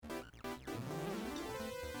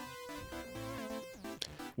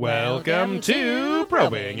Welcome to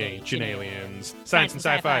Probing Ancient Aliens. Science and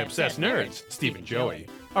sci-fi obsessed nerds, Steve and Joey,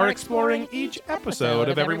 are exploring each episode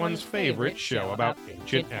of everyone's favorite show about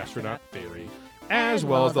ancient astronaut theory, as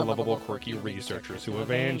well as the lovable, quirky researchers who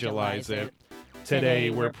evangelize it. Today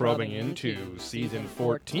we're probing into Season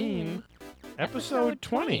 14, Episode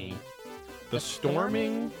 20, The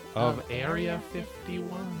Storming of Area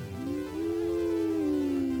 51.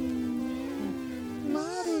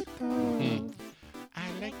 I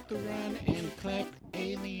like to run and clap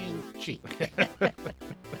alien cheek.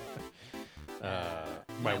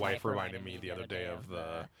 My wife reminded me the other day of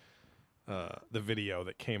the video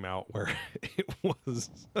that came out where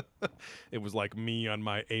it was like me on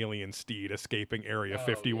my alien steed escaping Area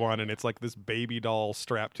 51, and it's like this baby doll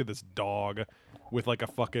strapped to this dog with like a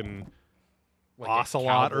fucking Like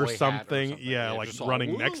ocelot a or cowboy hat something. Yeah, like just all,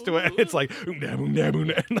 running next to it. It's like "Oomda, oomda,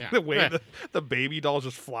 oomda," and Yeah. the way the baby doll's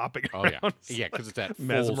just flopping Oh around. yeah, It's yeah, because it's that full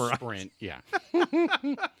mesmerized. sprint. Yeah.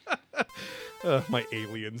 My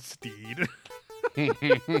alien steed.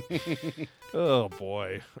 Oh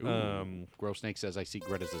boy. Grow Snake says, "I see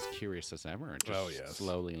Greta's as curious as ever, and just Oh, yes.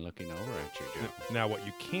 slowly looking over at you, Joe." Now, what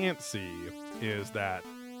you can't see is that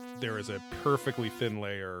there is a perfectly thin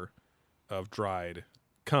layer of dried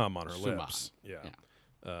cum on her Suman. lips. Yeah.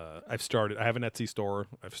 I have an Etsy store.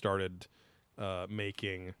 I've started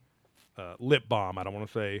making lip balm. I don't want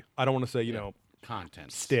to say, you know,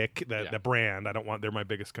 Content. stick, Yeah. the brand. They're my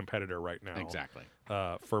biggest competitor right now. Exactly.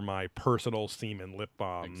 For my personal semen lip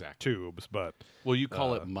balm Exactly. tubes, but Well, you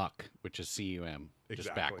call it muck, which is CUM, just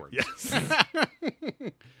exactly. backwards.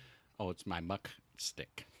 Yes. Oh, it's my muck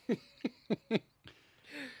stick.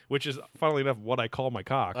 Which is, funnily enough, what I call my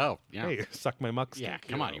cock. Oh, yeah. Hey, suck my muck stick. Yeah,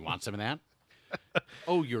 come on, you want some of that?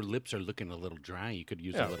 Oh, your lips are looking a little dry. You could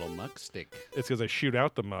use Yeah. a little muck stick. It's because I shoot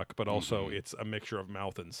out the muck, but also it's a mixture of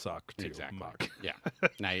mouth and suck to Exactly. muck. Yeah.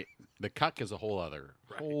 Now the cuck is a whole other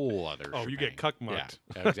Oh, you get shebang. cuck mucked.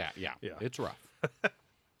 Yeah, exactly. Yeah. Yeah. It's rough.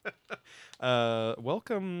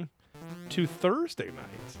 Welcome to Thursday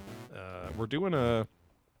night. We're doing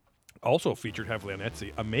also featured heavily on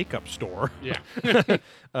Etsy, a makeup store. Yeah.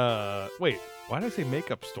 Wait, why did I say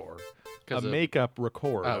makeup store? A 'Cause of- makeup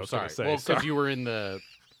record. I Oh, was sorry. gonna say. Well, Sorry. because you were in the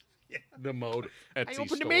mode Etsy I opened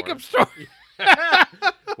store. a makeup store.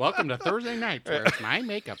 Welcome to Thursday night, where it's my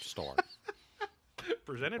makeup store.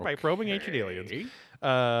 Presented by Probing Ancient Aliens. Okay.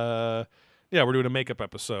 Yeah, we're doing a makeup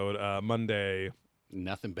episode Monday.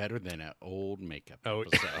 Nothing better than an old makeup Oh.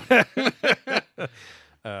 episode.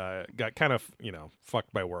 Got kind of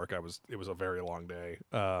fucked by work. It was a very long day.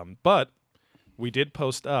 But we did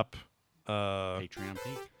post up Patreon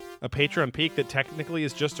peek. a Patreon peek that technically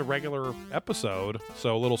is just a regular episode.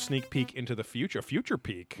 So a little sneak peek into the future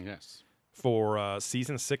peek Yes. for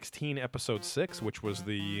season 16, episode 6, which was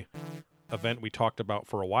the event we talked about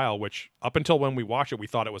for a while. Which up until when we watched it, we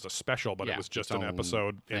thought it was a special, but Yeah, it was just its an own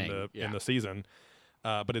episode thing, in yeah. the season.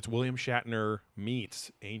 But it's William Shatner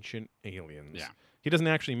meets Ancient Aliens. Yeah. He doesn't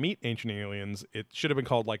actually meet Ancient Aliens. It should have been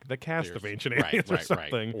called like the cast of Ancient Aliens or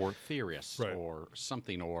something. Right. Or Theorists Right. or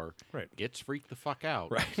something, or Right. gets freaked the fuck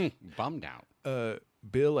out. Right. Bummed out.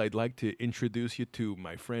 Bill, I'd like to introduce you to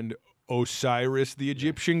my friend Osiris, the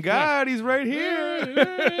Egyptian god. He's right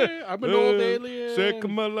here. I'm an old alien.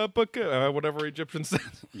 Sekmalapaka, whatever Egyptian says.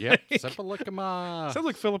 Yep. Sepulchema. Sounds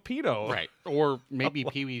like Filipino. Right. Or maybe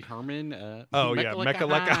Pee Wee Herman. Oh, yeah.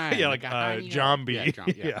 Mekaleka. Yeah, like Jambi. Yeah, John,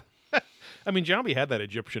 yeah. I mean, Jambi had that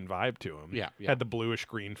Egyptian vibe to him. Yeah, yeah. Had the bluish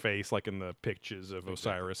green face, like in the pictures of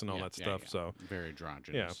Osiris and all Yeah, that yeah, stuff. yeah. So, Very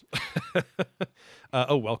androgynous.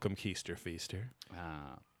 welcome, Keister Feaster.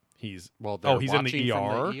 He's Well, they're he's in watching the from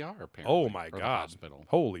ER. the ER, apparently. Oh my or the god! hospital.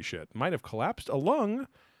 Holy shit! Might have collapsed a lung,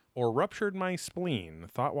 or ruptured my spleen.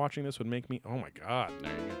 Thought watching this would make me. Oh my god!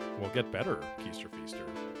 There you go. We'll get better, Keister Feaster.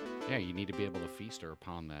 Yeah, you need to be able to feast her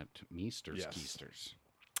upon that meesters Yes.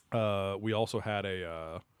 keisters. We also had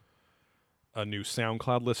a new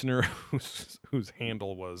SoundCloud listener whose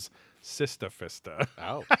handle was Sista Fista.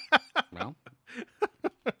 Oh, well,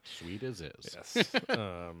 sweet as is. Yes.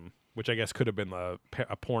 Which I guess could have been a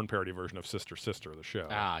porn parody version of Sister Sister, the show.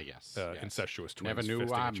 Ah, yes, yes. Incestuous twins Never knew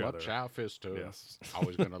fisting I each much other. out fist her. Yes.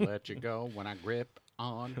 Always gonna let you go when I grip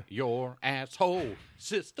on your asshole,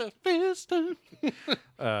 Sister Fister.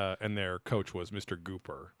 And their coach was Mr.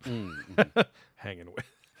 Gooper,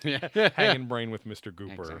 Yeah. hanging brain with Mr.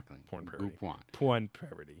 Gooper. Exactly. Porn parody. Goop one. Porn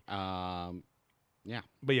parody. Yeah.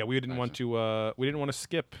 But yeah, we didn't want Gotcha. to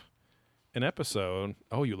skip an episode.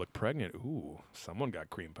 Oh, you look pregnant. Ooh, someone got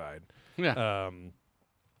cream pied. Yeah.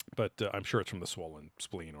 But I'm sure it's from the swollen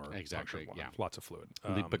spleen or Exactly, punctured yeah. lung. Lots of fluid.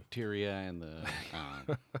 The bacteria and the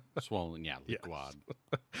swollen, liquid.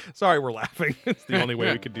 Sorry, we're laughing. It's the only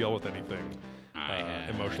way we could deal with anything I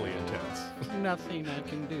have emotionally intense. nothing I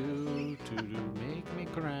can do to make me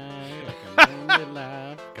cry. I can only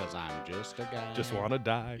laugh because I'm just a guy. Just want to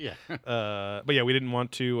die. Yeah. But yeah, we didn't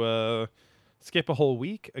want to skip a whole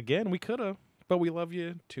week. Again, we could have, but we love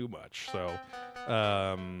you too much. So,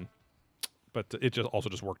 but it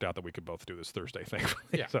just worked out that we could both do this Thursday, thankfully.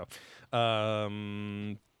 Yeah. So,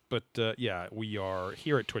 yeah, we are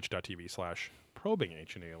here at twitch.tv/probing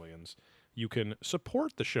ancient aliens. You can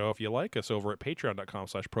support the show if you like us over at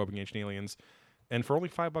patreon.com/probing ancient aliens. And for only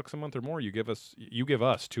 $5 a month or more, you give us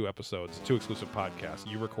 2 episodes, 2 exclusive podcasts.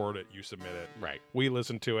 You record it, you submit it. Right. We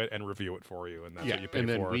listen to it and review it for you, and that's what you pay and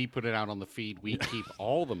then for. we put it out on the feed. We keep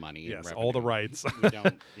all the money. Yes, and all the revenue. rights. We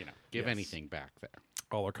don't, give Yes. anything back there.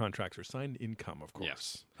 All our contracts are signed in cum, of course.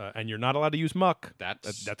 Yes. And you're not allowed to use muck.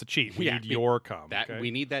 That's a cheat. We yeah, need your cum. That okay?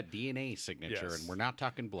 we need that DNA signature, Yes. and we're not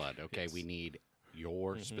talking blood. Okay, Yes. we need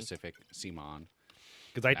your specific semen.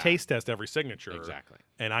 Because I taste test every signature. Exactly.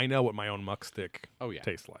 And I know what my own muck stick Oh yeah.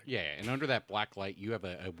 tastes like. Yeah, and under that black light, you have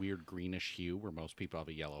a weird greenish hue where most people have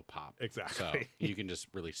a yellow pop. Exactly. So you can just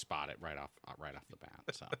really spot it right off the bat.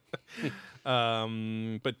 So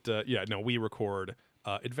We record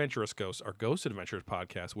Adventurous Ghosts, our Ghost Adventures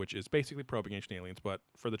podcast, which is basically probing ancient aliens, but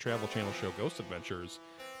for the Travel Channel show Ghost Adventures,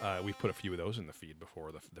 we've put a few of those in the feed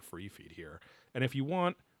before, the free feed here. And if you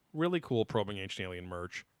want really cool probing ancient alien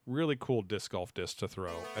merch, really cool disc golf discs to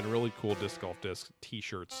throw, and really cool disc golf disc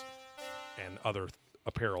t-shirts and other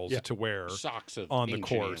apparels to wear socks of on the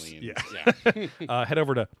ancient course. aliens. Yeah. Head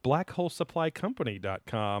over to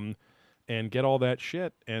blackholesupplycompany.com and get all that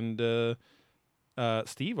shit. And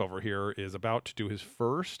Steve over here is about to do his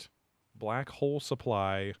first Black Hole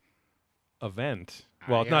Supply event.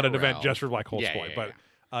 Well, it's not an event IRL. just for Black Hole Yeah, Supply, yeah,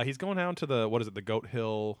 but he's going down to the Goat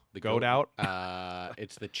Hill, The Goat Out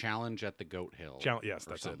It's the challenge at the Goat Hill. Yes,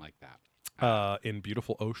 or that's something it. like that. In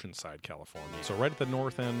beautiful Oceanside, California. So right at the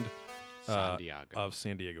north end San Diego. of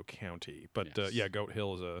San Diego County. But Yes. Goat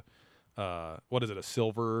Hill is a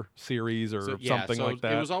silver series or So something like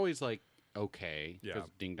that? It was always like okay Yeah. because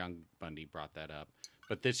Ding Dong Bundy brought that up.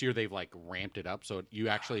 But this year they've like ramped it up, so you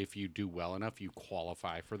actually, if you do well enough, you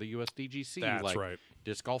qualify for the USDGC. That's like, right.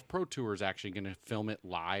 Disc Golf Pro Tour is actually going to film it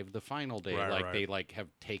live the final day. Right. They like have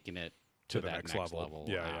taken it to the that next next level. level.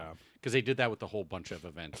 Yeah. Because they did that with a whole bunch of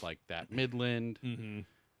events like that Midland, Mm-hmm.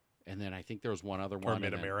 and then I think there was one other Or one. and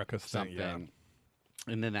then Mid-America thing, something. yeah.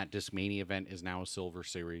 And then that Discmania event is now a silver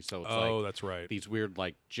series, so it's Oh, like that's right. these weird,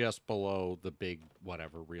 like just below the big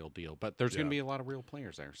whatever real deal. But there's going Yeah. to be a lot of real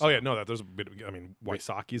players there. Oh, yeah, no, there's a bit. I mean,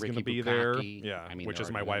 Waisaki's going to Ricky be there. Bukaki. Yeah, I mean, which they're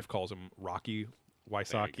is my already wife calls him Rocky There you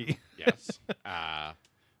Waisaki. go. Yes.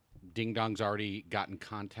 Ding Dong's already got in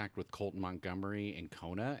contact with Colton Montgomery and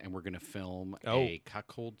Kona, and we're going to film a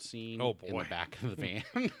cuckold scene Oh, in boy. the back of the van.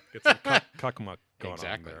 Get some cuck-muck going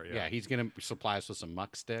exactly. on there. He's going to supply us with some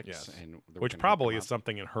muck sticks. Yes. And we're Which gonna probably hook is them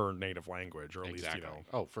something in her native language, or at Exactly. least,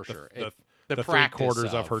 Oh, for the, sure. the The three practice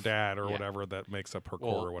quarters of her of- dad or yeah. whatever that makes up her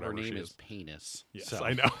Well, core or whatever her name she is Penis. Yes, so.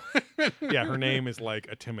 I know. Yeah, her name is like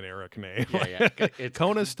a Tim and Eric name. Yeah. It's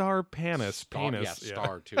Kona Star Panis. Star, Penis. Yeah,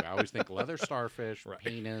 star too. I always think leather starfish, Right.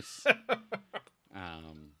 penis,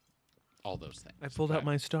 all those things. I pulled out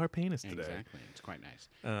my star penis today. Exactly. It's quite nice.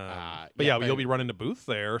 But you'll be running a booth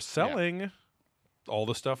there selling all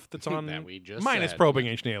the stuff that's on That we just minus said. probing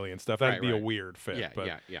ancient alien stuff. That'd Right, be a right. weird fit. Yeah,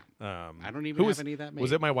 but, yeah. I don't even have any of that made.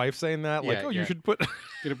 Was it my wife saying that? Like, Yeah, oh, you yeah. should put.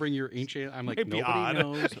 Gonna bring your ancient? I'm like, Might be nobody odd.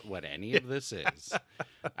 knows what any of this is.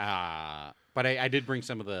 But I did bring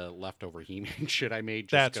some of the leftover He-Man shit I made.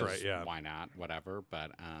 Just That's 'cause right, yeah. Why not? Whatever.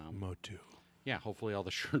 But Motu. yeah, hopefully all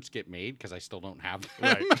the shirts get made because I still don't have them.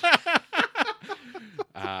 Right.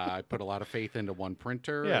 I put a lot of faith into one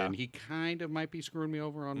printer, Yeah. and he kind of might be screwing me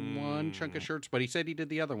over on one chunk of shirts, but he said he did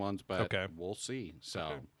the other ones, but Okay. we'll see.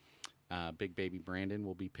 So, Big Baby Brandon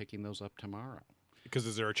will be picking those up tomorrow. Because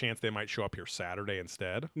is there a chance they might show up here Saturday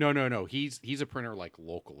instead? No. He's a printer like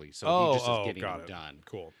locally, so he just is getting got them it. done.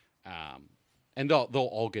 Cool. And they'll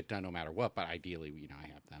all get done no matter what, but ideally, I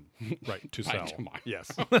have them. Right to by sell. tomorrow.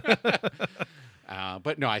 Yes.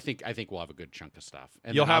 But no, I think we'll have a good chunk of stuff.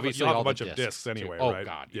 And You'll then have obviously a all the bunch of discs too. anyway, Oh right?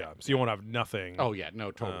 God, yeah. So you won't have nothing. Oh yeah,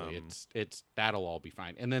 no, totally. It's that'll all be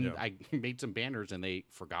fine. And then Yeah. I made some banners and they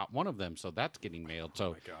forgot one of them, so that's getting mailed.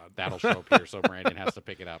 So my God. that'll show up here. So Brandon has to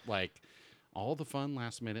pick it up. Like all the fun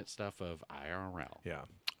last minute stuff of IRL.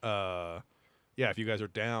 Yeah. if you guys are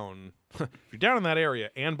down, if you're down in that area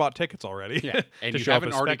and bought tickets already, and to you show up haven't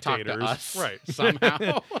as already talked spectators, to us right?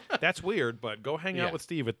 somehow. That's weird, but go hang out with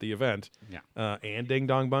Steve at the event. Yeah. And Ding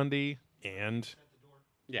Dong Bundy and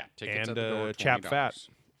tickets and at the door, Chap $20. Fat.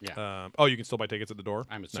 Yeah. You can still buy tickets at the door.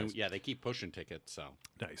 I'm assuming. Nice. Yeah, they keep pushing tickets, so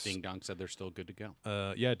Nice. Ding Dong said they're still good to go.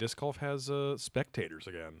 Disc golf has spectators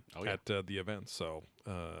again at the event, so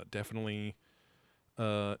definitely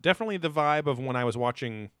the vibe of when I was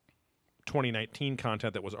watching 2019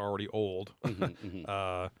 content that was already old.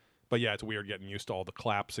 But yeah, it's weird getting used to all the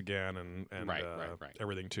claps again and right.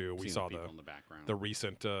 everything too. We saw in the background. The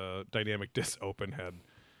recent Dynamic Disc Open had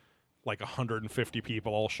like 150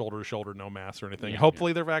 people all shoulder to shoulder, no masks or anything.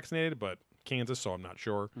 Hopefully they're vaccinated, but Kansas, so I'm not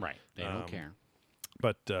sure. Right, they don't care.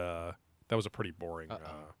 But that was a pretty boring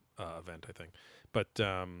event, I think. But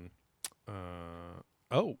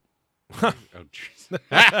oh, Sir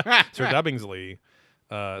Dubbingsley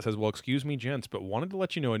says, well, excuse me, gents, but wanted to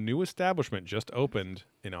let you know a new establishment just opened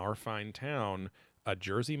in our fine town,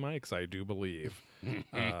 Jersey Mike's, I do believe.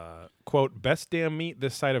 Quote, best damn meat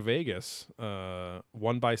this side of Vegas,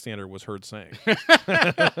 one bystander was heard saying.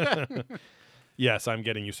 Yes, I'm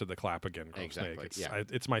getting used to the clap again, exactly. Snake.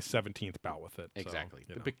 It's my 17th bout with it. Exactly.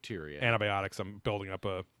 So, the bacteria. Antibiotics, I'm building up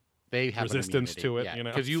a they have resistance to it,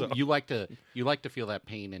 because you like to feel that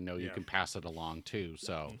pain and know you can pass it along too.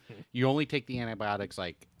 So you only take the antibiotics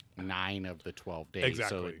like 9 of the 12 days,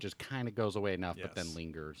 so it just kind of goes away enough, but then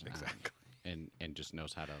lingers. Exactly. And just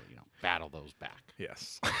knows how to battle those back.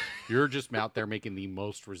 Yes. You're just out there making the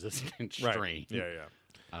most resistant strain.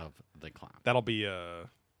 Of the clap. That'll be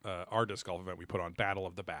our disc golf event we put on, Battle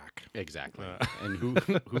of the Back. Exactly. And who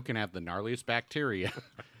can have the gnarliest bacteria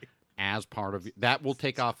as part of that will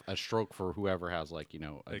take off a stroke for whoever has a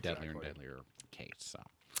deadlier and deadlier case. So.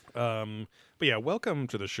 But yeah, welcome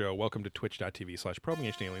to the show. Welcome to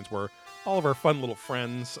twitch.tv/ProbingAncientAliens, where all of our fun little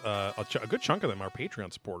friends, a good chunk of them, our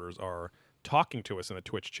Patreon supporters, are talking to us in the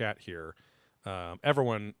Twitch chat here.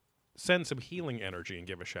 Everyone send some healing energy and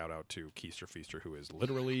give a shout out to Keister Feaster, who is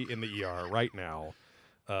literally in the ER right now,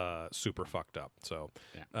 super fucked up. So,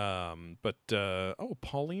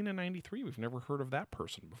 Paulina 93, we've never heard of that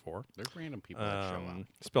person before. There's random people that show up.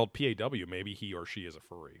 Spelled P-A-W. Maybe he or she is a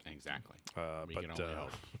furry. Exactly. We can only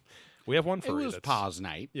hope. We have one furry. It was pause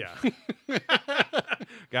night. Yeah.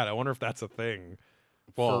 God, I wonder if that's a thing.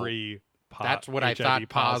 Well, furry. That's what HIV I thought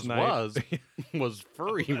pause night. was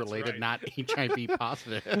furry related, right. Not HIV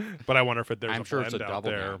positive. But I wonder if there's I'm a sure blend it's a out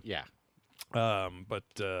double there. now. Yeah.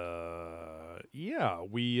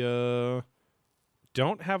 We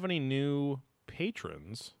don't have any new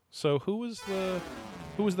patrons. So who was the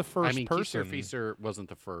first person? Keister Feaster wasn't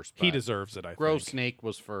the first. He deserves it, I Grove think. Snake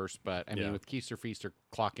was first, but with Keister Feaster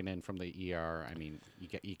clocking in from the ER,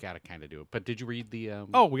 you got to kind of do it. But did you read the?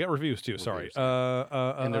 We got reviews too. Sorry.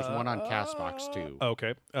 And there's one on Castbox too.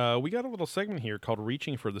 Okay. We got a little segment here called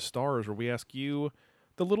 "Reaching for the Stars," where we ask you,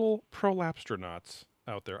 the little prolapstronauts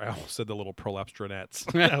out there. I almost said the little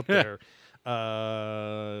prolapstronettes out there,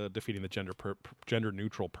 defeating the gender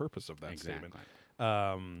neutral purpose of that statement.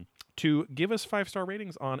 To give us 5-star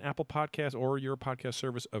ratings on Apple Podcasts or your podcast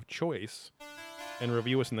service of choice, and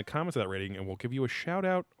review us in the comments of that rating, and we'll give you a shout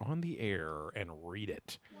out on the air and read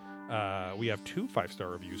it. We have 2 5-star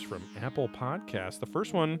reviews from Apple Podcasts. The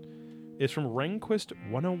first one is from Renquist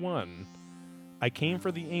 101. I came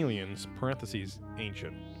for the aliens, parentheses,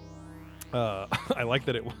 ancient. I like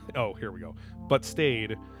that it... Oh, here we go. But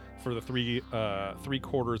stayed for the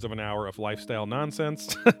 3/4 of an hour of lifestyle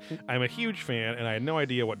nonsense. I'm a huge fan, and I had no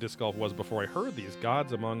idea what disc golf was before I heard these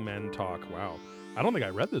Gods Among Men talk. Wow. I don't think I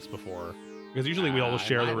read this before, because usually we all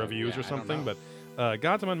share the reviews or something, but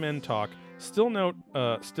Gods Among Men talk, still not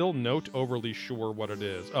overly sure what it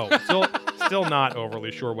is. Oh, still not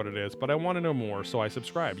overly sure what it is, but I want to know more, so I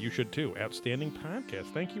subscribe. You should too. Outstanding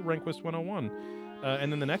podcast. Thank you, Renquist 101.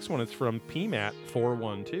 And then the next one is from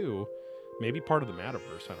PMAT412. Maybe part of the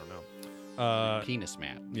Matterverse, I don't know. Penis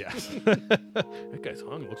Matt. Yes. That guy's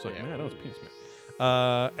hung. Looks like Matt. Oh, it's Penis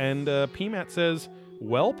Matt. And PMAT says,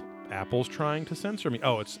 "Welp, Apple's trying to censor me."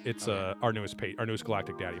 Oh, it's our newest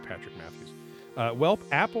Galactic Daddy, Patrick Matthews. "Welp,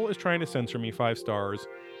 Apple is trying to censor me. 5 stars.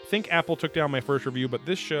 Think Apple took down my first review, but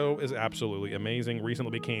this show is absolutely amazing.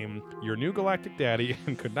 Recently became your new Galactic Daddy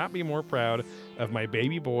and could not be more proud of my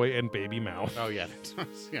baby boy and baby mouth." Oh, yeah.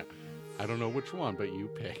 Yeah. I don't know which one, but you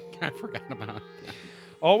pick. I forgot about it.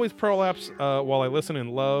 Always prolapse while I listen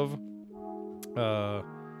and love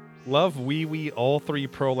we all 3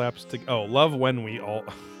 prolapse to love when we all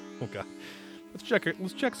oh god. Let's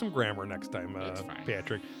check some grammar next time,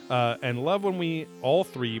 Patrick. And love when we all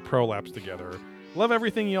 3 prolapse together. Love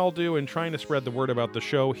everything y'all do and trying to spread the word about the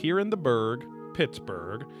show here in the Berg.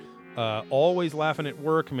 Pittsburgh. Always laughing at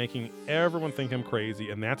work, making everyone think I'm crazy,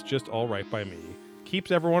 and that's just all right by me.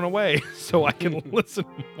 Keeps everyone away so I can listen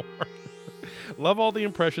more. Love all the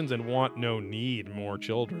impressions and need more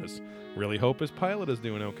Childress. Really hope his pilot is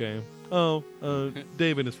doing okay. Oh,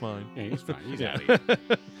 David is fine. Yeah, he's fine. He's out of here.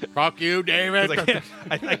 Fuck you, David.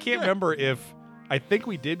 I can't remember if... I think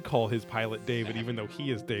we did call his pilot David, even though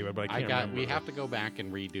he is David, but I can't remember. We have to go back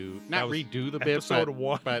and redo... Not redo the bit, episode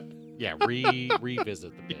 1. But, yeah,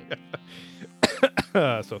 revisit the bit.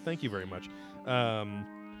 Yeah. So thank you very much. I'm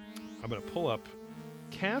going to pull up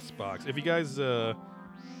CastBox. If you guys don't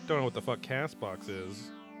know what the fuck CastBox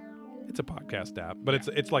is, it's a podcast app, but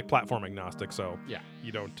it's like platform agnostic, so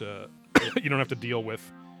you don't you don't have to deal with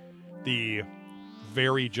the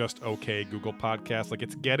very just okay Google Podcast. Like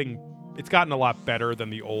it's gotten a lot better than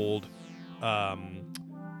the old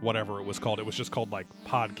whatever it was called. It was just called like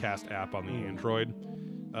podcast app on the Android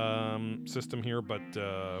system here, but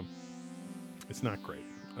it's not great.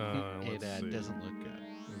 It doesn't look good.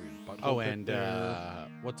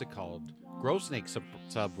 What's it called? Growsnake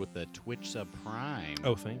sub with the Twitch Sub Prime.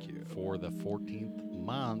 Oh, thank you. For the 14th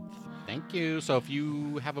month. Thank you. So if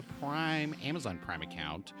you have a Prime, Amazon Prime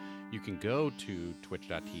account, you can go to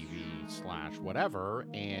twitch.tv/whatever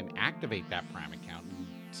and activate that Prime account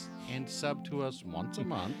and sub to us once a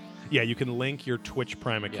month. Yeah, you can link your Twitch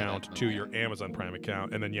Prime account to your Amazon Prime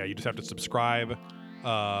account, and then you just have to subscribe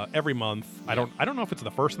every month. Yeah. I don't know if it's the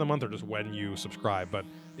first of the month or just when you subscribe, but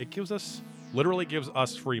it literally gives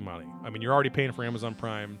us free money. I mean, you're already paying for Amazon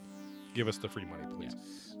Prime. Give us the free money, please.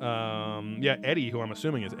 Yes. Eddie, who I'm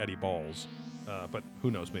assuming is Eddie Balls, but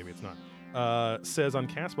who knows, maybe it's not, says on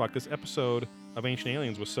CastBox, this episode of Ancient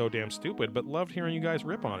Aliens was so damn stupid, but loved hearing you guys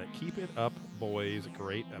rip on it. Keep it up, boys.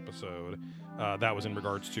 Great episode. That was in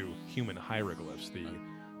regards to human hieroglyphs, the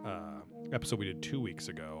episode we did 2 weeks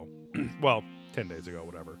ago. Well, 10 days ago,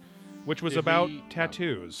 whatever. Which was about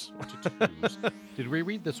tattoos. Did we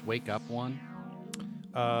read this Wake Up one?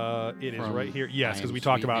 It is right here. Yes, because we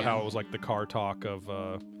talked about how it was like the car talk of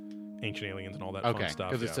Ancient Aliens and all that fun stuff.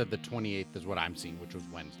 Because it said the 28th is what I'm seeing, which was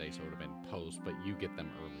Wednesday, so it would have been post, but you get them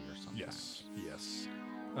earlier sometimes. Yes.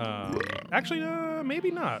 Actually, maybe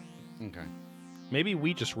not. Okay. Maybe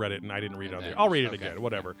we just read it and I didn't read it on there. I'll read it again.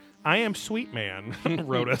 Whatever. I Am Sweet Man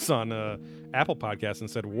wrote us on Apple Podcasts and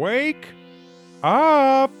said, "Wake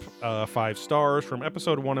up!" 5 stars from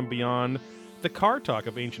episode 1 and beyond. The car talk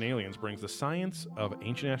of Ancient Aliens brings the science of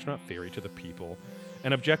ancient astronaut theory to the people.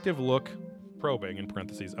 An objective look, probing, in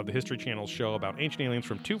parentheses, of the History Channel's show about ancient aliens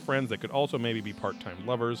from 2 friends that could also maybe be part-time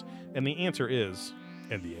lovers. And the answer is,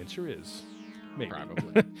 maybe.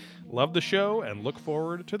 Probably. Love the show and look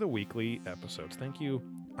forward to the weekly episodes. Thank you.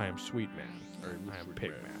 I am Sweet Man. Or I am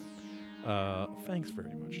Pig Man. Thanks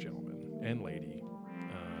very much, gentlemen and lady.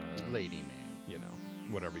 Lady man. You know,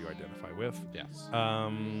 whatever you identify with. Yes.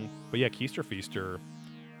 But yeah, Keister Feaster,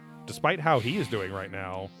 despite how he is doing right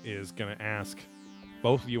now, is going to ask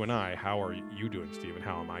both you and I, how are you doing, Steve, and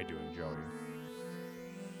how am I doing, Joey?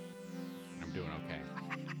 I'm doing okay.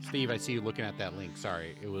 Steve, I see you looking at that link.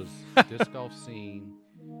 Sorry. It was Disc Golf Scene,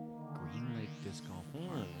 Green Lake Disc Golf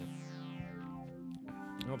Park.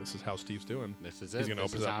 Oh, this is how Steve's doing. This is it. He's going to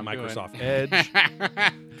open up Microsoft Edge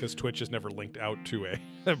because Twitch has never linked out to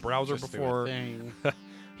a browser Just before.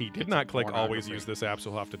 He did not click always use this app, so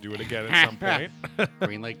he'll have to do it again at some point.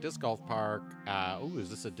 Green Lake Disc Golf Park. Is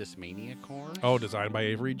this a Discmania course? Oh, designed by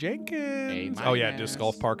Avery Jenkins. Oh, yeah, Disc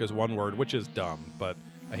Golf Park is one word, which is dumb, but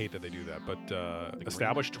I hate that they do that. But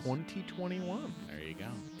established 2021. There you go.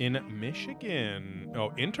 In Michigan.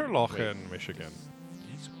 Oh, Interlochen, Michigan.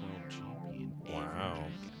 Disc World Champion. Wow.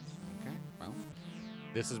 Okay, well,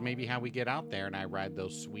 this is maybe how we get out there, and I ride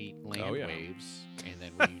those sweet land waves, and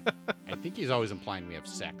then I think he's always implying we have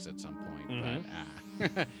sex at some point,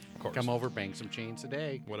 but of course. Come over, bang some chains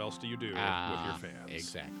today. What else do you do with your fans?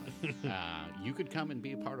 Exactly. You could come and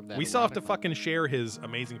be a part of that. We still have to fucking share his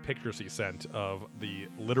amazing pictures he sent of the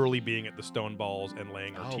literally being at the Stone Balls and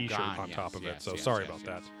laying our T-shirt on top of it. So sorry about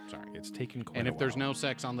that. Sorry. It's taken quite a while. And if there's no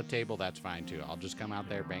sex on the table, that's fine too. I'll just come out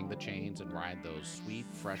there, bang the chains, and ride those sweet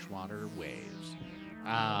freshwater waves.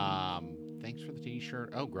 Thanks for the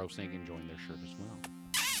T-shirt. Oh, Growsnake enjoying their shirt as well.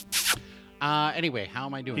 Anyway, how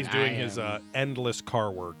am I doing? He's doing his endless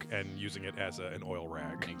car work and using it as an oil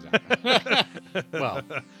rag. Exactly. Well,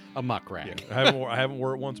 a muck rag. Yeah, I haven't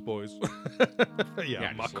wore it once, boys.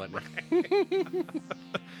 Muck rag.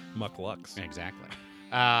 Muck Lux. Exactly.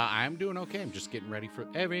 I'm doing okay. I'm just getting ready for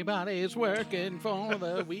everybody's working for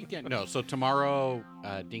the weekend. No, so tomorrow,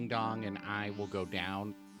 Ding Dong and I will go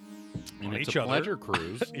down And On it's each a other. pleasure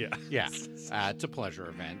cruise. Yeah. Yeah. It's a pleasure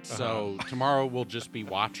event. So tomorrow we'll just be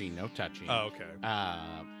watching, no touching. Oh, okay.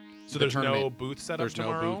 So The there's no tournament, booth set up there's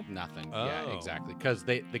tomorrow? no booth, nothing. Yeah, Oh. exactly. Because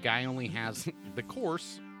the guy only has the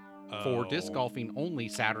course for disc Oh. golfing only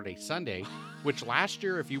Saturday, Sunday, which last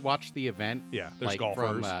year, if you watched the event, Yeah, there's like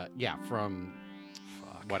golfers. from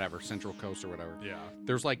whatever, Central Coast or whatever, Yeah.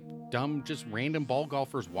 there's like dumb, just random ball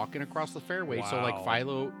golfers walking across the fairway. So like Wow.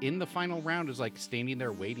 Philo in the final round is like standing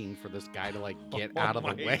there waiting for this guy to like get Oh out of the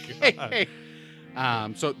my way.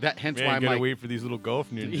 So that hence why I'm like, wait for these little golf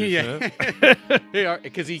ninjas. yeah,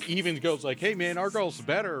 because he even goes like, "Hey man, our girl's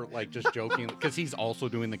better," like just joking, because he's also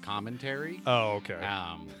doing the commentary. Oh, okay.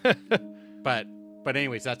 But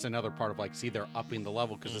anyways, that's another part of like, see, they're upping the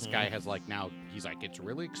level because this guy has like now he's like, it's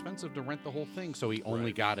really expensive to rent the whole thing, so he only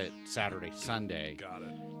Right. got it Saturday, Sunday. Got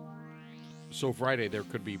it. So Friday there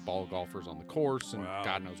could be ball golfers on the course and Wow.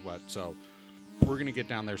 God knows what. So we're gonna get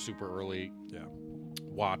down there super early, Yeah.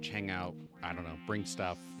 watch, hang out. I don't know, bring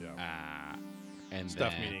stuff. Yeah. And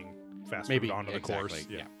Stuff then, meaning fast maybe food onto the exactly, course.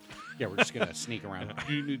 Yeah. Yeah, we're just gonna sneak around.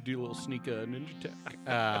 Do a little sneak ninja tech.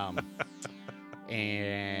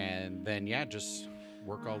 And then just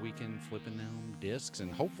work all weekend flipping them discs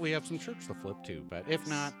and hopefully have some shirts to flip too. But if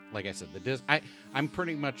not, like I said, the disc I'm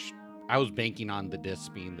pretty much I was banking on the discs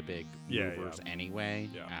being the big movers anyway.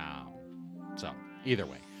 Yeah. So either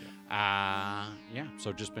way.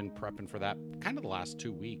 So just been prepping for that kind of the last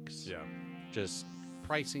 2 weeks. Yeah. Just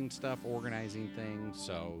pricing stuff, organizing things.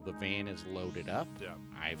 So the van is loaded up. Yeah.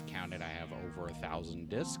 I've counted. I have over 1,000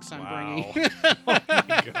 discs I'm Wow. bringing. Oh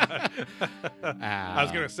my God. I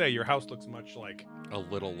was gonna say your house looks much like a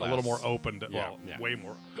little less. a little more opened. Yeah, Well, yeah. way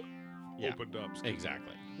more Yeah. opened up. excuse me.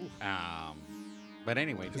 Exactly. But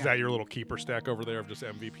anyway, Is that your little keeper stack over there of just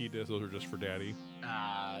MVP discs? Those are just for Daddy.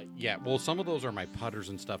 yeah. Well, some of those are my putters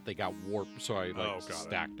and stuff. They got warped, so I got it.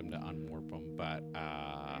 stacked them to unwarp them. But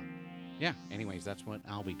yeah. Anyways, that's what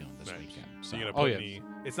I'll be doing this Nice. weekend. So you gonna put any?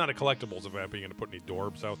 It's not a collectibles event, but you gonna put any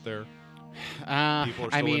Dorbs out there? People are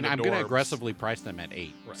I still mean, into I'm going to Dorbs. aggressively price them at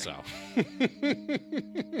 8. Right. So,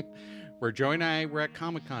 where Joey and I were at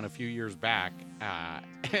Comic-Con a few years back,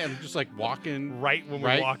 and just like walking. Right when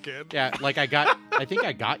Right? we walk in. Yeah, like I think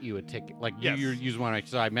I got you a ticket. Like Yes. you used one.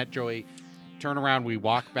 So I met Joey, turn around, we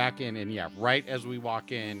walk back in, and right as we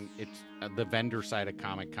walk in, it's the vendor side of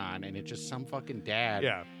Comic-Con, and it's just some fucking dad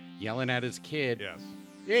Yeah. yelling at his kid. Yes.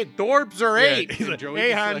 Hey, Dorbs are 8. Yeah, he's And like, Joey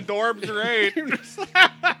hey, just hon, like- Dorbs are 8.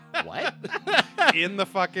 What? In the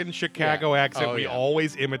fucking Chicago accent, Oh, we yeah.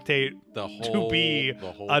 always imitate The whole to be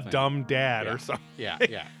the whole a thing. dumb dad Yeah. or something. Yeah.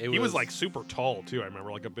 He was like super tall too. I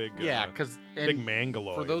remember, like a big, yeah, because big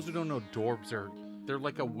mangaloid. for those who don't know, Dorbs they're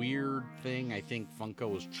like a weird thing. I think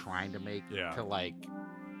Funko was trying to make Yeah. to like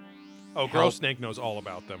oh, help- Gross Snake knows all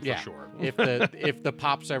about them Yeah. for sure. if the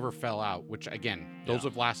pops ever fell out, which again, those Yeah.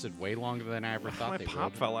 have lasted way longer than I ever thought My they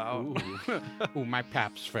pop would. fell out. Ooh. Ooh, my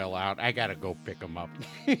paps fell out. I gotta go pick him up.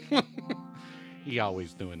 He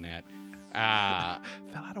always doing that.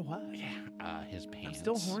 Fell out of what? His pants.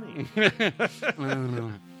 I'm still horny.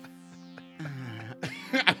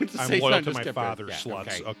 I would I'm say loyal something to just my kept father's going.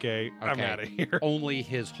 Yeah, sluts. Okay, I'm Okay. out of here. Only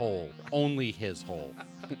his hole. Only his hole.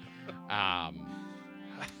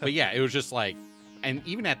 But yeah, it was just like, and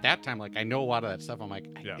even at that time, like I know a lot of that stuff. I'm like,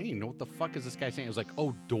 I Yeah. didn't even know what the fuck is this guy saying. It was like,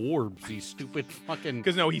 oh, Dorbs, these stupid fucking.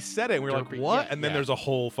 Because no, he said it. And we were like, Derpy- what? yeah, and then yeah. there's a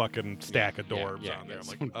whole fucking stack of Yeah, Dorbs yeah, on there. yeah, I'm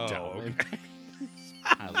so like, oh. dumb. Okay.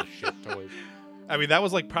 Piles of shit toys. I mean, that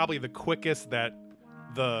was like probably the quickest that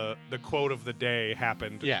the quote of the day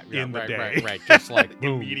happened Yeah, yeah, in the right, day. right. Just like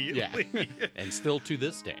boom. Immediately. Yeah. And still to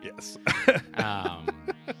this day. Yes.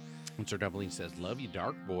 And Sir Doubling says, "Love you,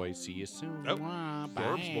 Dark Boy. See you soon." Oh, Mwah,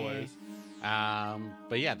 Dorbs bye." boys.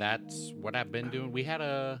 But yeah, that's what I've been doing. We had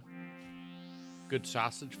a good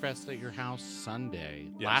sausage fest at your house Sunday,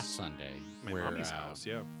 Yes. last Sunday, My where mommy's house,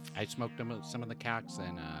 yeah. I smoked some of the cocks,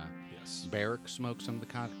 and Yes. Barrick smoked some of the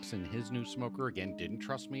cocks in his new smoker. Again, didn't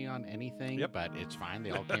trust me on anything, Yep. but it's fine. They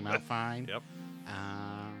all came out fine. Yep.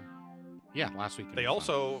 Yeah, last week. They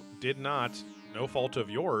also did not, no fault of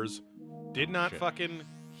yours, did not shit. fucking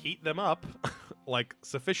heat them up like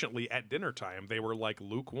sufficiently at dinner time. They were like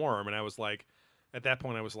lukewarm, and I was like, at that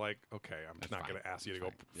point, I was like, okay, I'm That's not fine. going to ask you to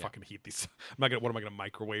That's go fine. Yeah. fucking heat these. I'm not gonna. What am I going to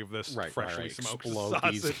microwave this Right, freshly right. smoked Explode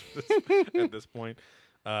these. sausage at this point?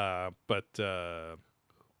 But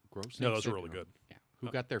Gross no, Snake those are really Syndrome. good. Yeah. Who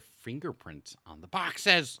got their fingerprints on the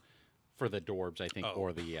boxes for the Dorbs, I think, Oh.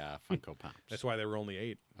 or the Funko Pops. That's why they were only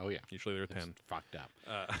 8. Oh, yeah. Usually they're It's 10. fucked up.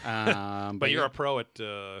 But you're yeah. a pro at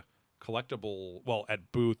collectible, well,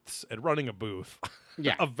 at booths, at running a booth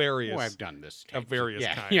Yeah. of various, I've done this. of various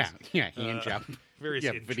yeah, kinds. Yeah, hand job. various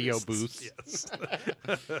video interests. booths.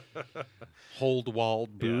 Yes.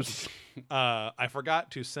 Hold-walled booths. I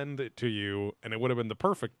forgot to send it to you, and it would have been the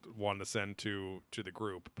perfect one to send to the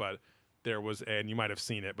group, but there was, and you might have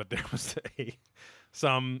seen it, but there was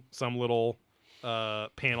some little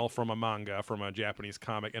panel from a manga, from a Japanese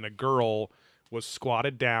comic, and a girl was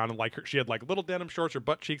squatted down, like she had like little denim shorts, her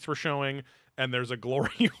butt cheeks were showing, and there's a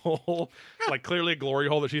glory hole, like clearly a glory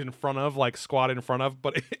hole that she's in front of, like squatted in front of,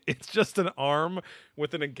 but it's just an arm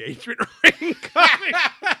with an engagement ring coming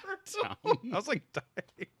out. I was like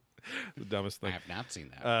dying. The dumbest I thing. have not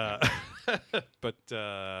seen that. But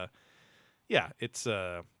yeah, it's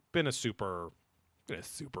been a super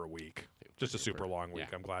week, just a super long week.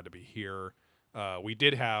 Yeah. I'm glad to be here. We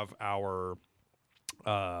did have our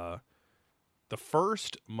the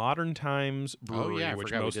first Modern Times brewery, I which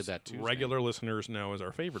forgot we most did that Tuesday. regular listeners know is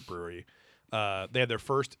our favorite brewery. They had their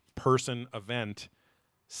first person event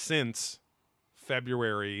since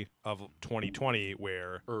February of 2020,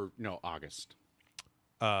 where Or no, August.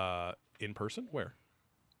 in person, where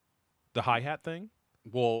the hi-hat thing.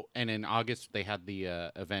 Well, and in August they had the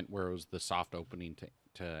event where it was the soft opening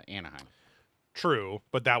to Anaheim. True,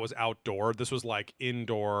 but that was outdoor. This was like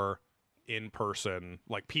indoor, in person,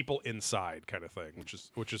 like people inside kind of thing,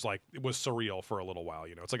 which is like, it was surreal for a little while.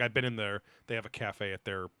 You know, it's like I've been in there. They have a cafe at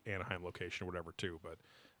their Anaheim location or whatever too.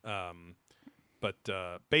 But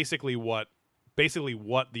basically what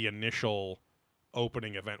the initial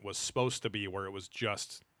opening event was supposed to be, where it was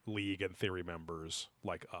just League and Theory members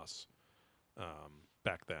like us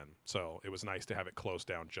back then. So it was nice to have it closed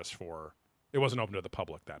down just for. It wasn't open to the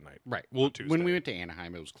public that night. Right. Well, Tuesday. when we went to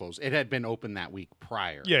Anaheim, it was closed. It had been open that week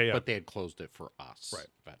prior. Yeah. But they had closed it for us. Right.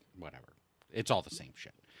 But whatever. It's all the same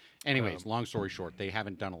shit. Anyways, long story short, they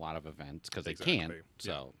haven't done a lot of events because they can't. Exactly.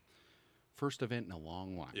 So, first event in a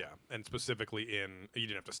long while. Yeah, and specifically you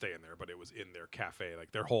didn't have to stay in there, but it was in their cafe. Like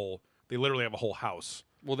they literally have a whole house.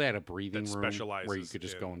 Well, they had a breathing That room where you specializes could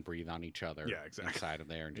just in- go and breathe on each other. Yeah, exactly. Inside of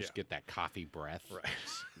there and just Yeah. get that coffee breath. Right.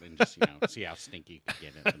 And just see how stinky you could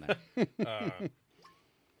get it. In there.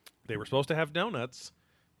 They were supposed to have donuts,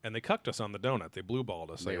 and they cucked us on the donut. They blue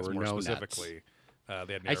balled us. I They guess were more no nuts. specifically.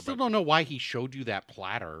 They had I still don't know why he showed you that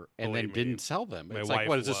platter and Believe then me, didn't sell them. my It's like, wife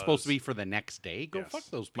what is this supposed to was- be for the next day? Go Yes. fuck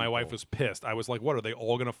those people. My wife was pissed. I was like, "What are they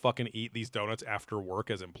all gonna fucking eat these donuts after work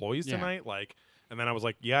as employees Yeah. tonight?" Like, and then I was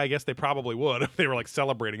like, "Yeah, I guess they probably would if they were like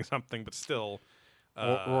celebrating something." But still,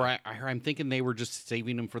 I'm thinking they were just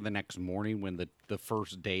saving them for the next morning when the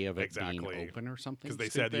first day of it being Exactly. open or something. because they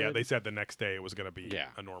stupid. said the next day it was going to be Yeah.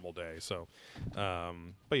 a normal day. So,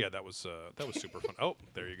 but yeah, that was super fun. Oh,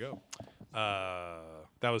 there you go.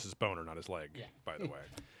 That was his boner, not his leg, Yeah. by the way.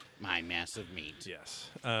 My massive meat. Yes.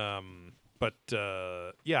 But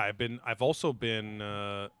yeah, I've also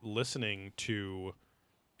been listening to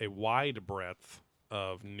a wide breadth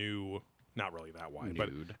of new, not really that wide,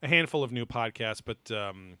 but Nude. a handful of new podcasts. But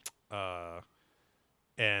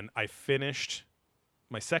and I finished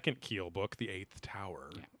my second Keel book, The Eighth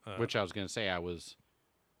Tower. Which I was going to say, I was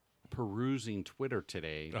perusing Twitter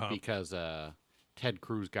today Uh-huh. because Ted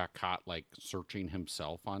Cruz got caught like searching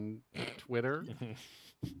himself on Twitter,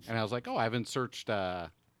 and I was like, oh, I haven't searched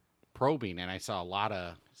probing, and I saw a lot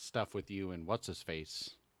of stuff with you and what's his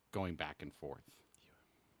face going back and forth.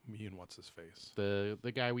 Me and what's his face?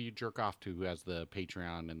 The guy you jerk off to who has the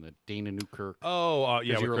Patreon and the Dana Newkirk. Oh,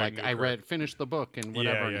 yeah. 'Cause you with were Craig like, I Newkirk. finished the book and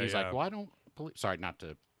whatever, and yeah, he's yeah. like, well, I don't believe. Sorry, not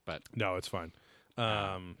to, but No, it's fine.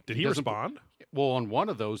 Did he he doesn't- respond? well, on one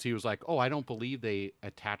of those, he was like, oh, I don't believe they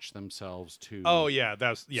attach themselves to. Oh yeah,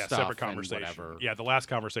 that's stuff separate and conversation. whatever. Yeah, the last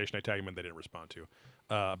conversation I tagged him in, they didn't respond to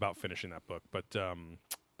about finishing that book. But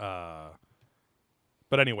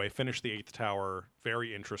anyway, finished The Eighth Tower.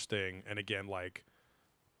 Very interesting, and again, like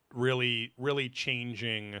really, really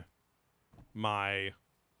changing my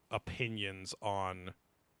opinions on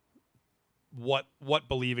what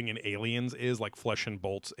believing in aliens is, like flesh and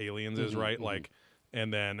bolts aliens is, right? Like,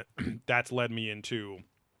 and then that's led me into.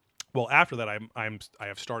 Well, after that, I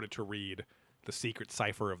have started to read The Secret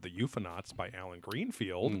Cipher of the Euphonauts by Alan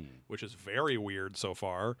Greenfield, which is very weird so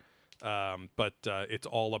far. But it's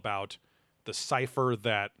all about the cipher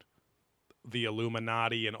that the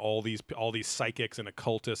Illuminati and all these psychics and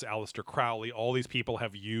occultists, Aleister Crowley, all these people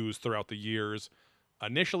have used throughout the years.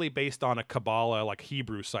 Initially based on a Kabbalah, like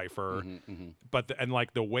Hebrew cipher, but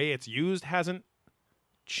the way it's used hasn't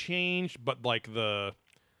changed, but like the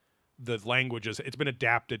languages, it's been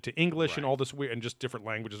adapted to English and all this weird and just different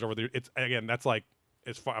languages over there. It's again, that's like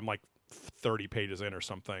I'm like 30 pages in or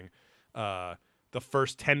something. The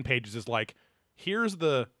first 10 pages is like, here's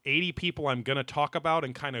the 80 people I'm going to talk about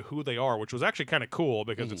and kind of who they are, which was actually kind of cool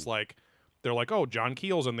because it's like, they're like, oh, John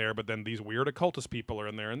Keel's in there, but then these weird occultist people are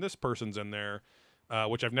in there, and this person's in there,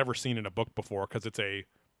 which I've never seen in a book before because it's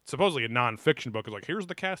supposedly a nonfiction book. It's like, here's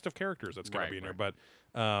the cast of characters that's going to be in there. But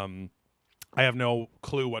I have no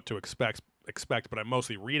clue what to expect, but I'm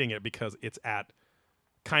mostly reading it because it's at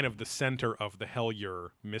kind of the center of the Hellier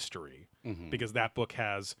mystery, because that book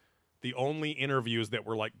has the only interviews that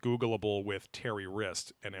were like Googleable with Terry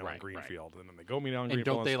Wrist and Ellen Greenfield, and then they go meet Ellen Greenfield.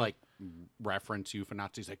 And don't they like reference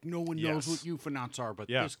euphonauts? Like, no one knows what euphonauts are, but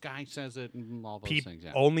this guy says it, and all those things.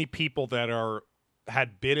 Yeah. Only people that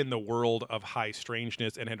had been in the world of high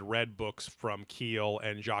strangeness and had read books from Keel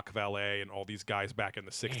and Jacques Vallée and all these guys back in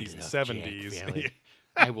the 60s and 70s.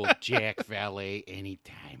 I will Jack Vallée any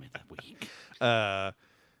time of the week.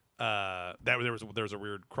 There was a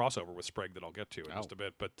weird crossover with Sprague that I'll get to in just a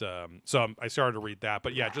bit, but so I started to read that.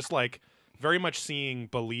 But yeah, just like very much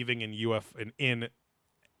believing in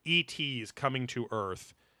ETs coming to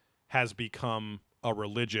Earth has become a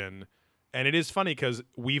religion. And it is funny because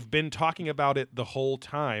we've been talking about it the whole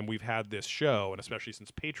time we've had this show, and especially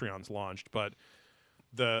since Patreon's launched. But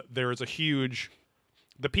there is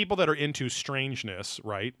the people that are into strangeness,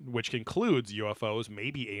 right, which includes UFOs,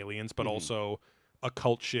 maybe aliens, but also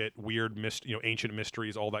occult shit, weird, ancient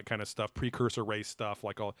mysteries, all that kind of stuff, precursor race stuff,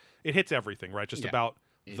 it hits everything, right? Just about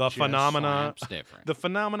the phenomena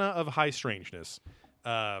of high strangeness.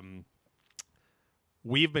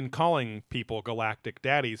 We've been calling people galactic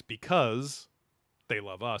daddies because they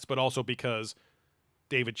love us, but also because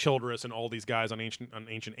David Childress and all these guys on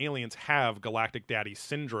Ancient Aliens have galactic daddy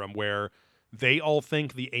syndrome, where they all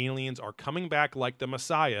think the aliens are coming back like the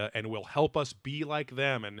Messiah and will help us be like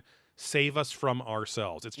them and save us from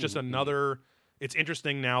ourselves. It's just it's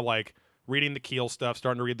interesting now, like reading the Keel stuff,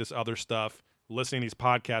 starting to read this other stuff, listening to these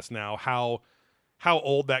podcasts now, how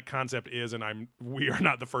old that concept is, and we are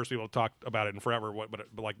not the first people to talk about it in forever. But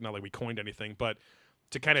like, not like we coined anything, but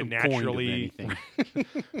to kind of naturally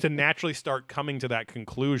start coming to that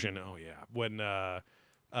conclusion. Oh yeah, when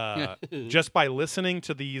just by listening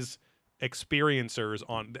to these experiencers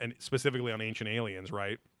and specifically on Ancient Aliens,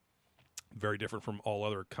 right? Very different from all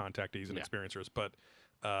other contactees and experiencers, but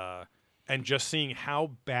and just seeing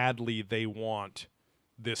how badly they want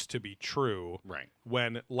this to be true, right?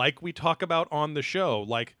 When, like we talk about on the show,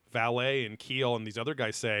 like Vallée and Keel and these other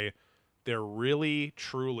guys say, there really,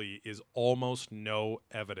 truly is almost no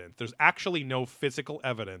evidence. There's actually no physical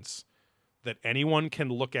evidence that anyone can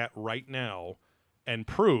look at right now and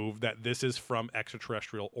prove that this is from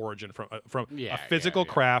extraterrestrial origin, from a physical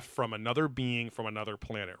craft, from another being, from another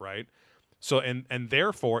planet, right? So, and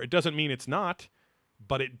therefore, it doesn't mean it's not,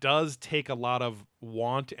 but it does take a lot of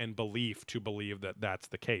want and belief to believe that that's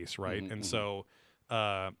the case, right? And so,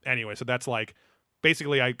 anyway, so that's like,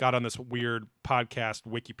 basically I got on this weird podcast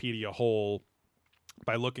Wikipedia hole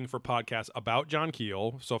by looking for podcasts about John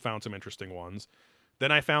Keel, so found some interesting ones.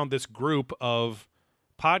 Then I found this group of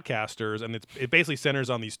podcasters, and it basically centers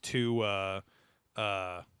on these two,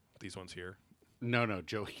 these ones here. No,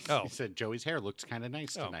 Joey. Oh. He said Joey's hair looks kind of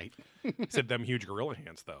nice tonight. He said them huge gorilla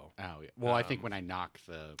hands, though. Oh, yeah. Well, I think when I knock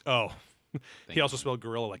the... Oh. He also spelled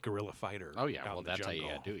gorilla like gorilla fighter. Oh, yeah. Well, that's jungle. how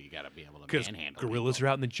you got to do it. You got to be able to manhandle Because gorillas people. are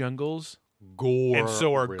out in the jungles. And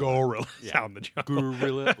so are gorillas out in the jungle.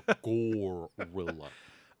 Gorilla.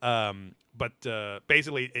 But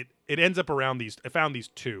basically, it ends up around these... I found these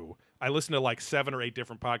two. I listened to like 7 or 8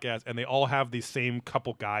 different podcasts, and they all have these same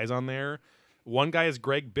couple guys on there. One guy is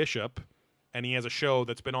Greg Bishop, and he has a show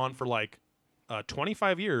that's been on for like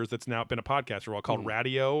 25 years that's now been a podcast for a while called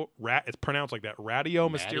it's pronounced like that, Radio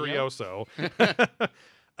Mysterioso. Hey,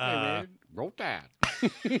 man, roll that.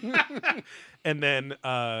 And then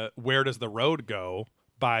Where Does the Road Go,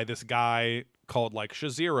 by this guy called like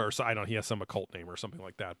Shazira, or so, I don't know, he has some occult name or something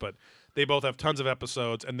like that, but they both have tons of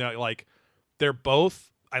episodes, and they're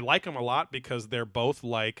both, I like them a lot because they're both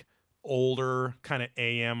like older kind of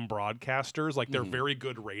AM broadcasters. Like they're very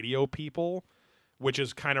good radio people, which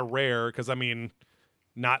is kind of rare because I mean,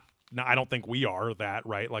 not I don't think we are that,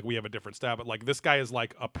 right? Like we have a different staff, but like this guy is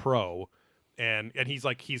like a pro, and he's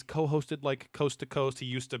co-hosted like Coast to Coast.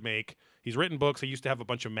 He's written books. He used to have a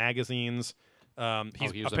bunch of magazines.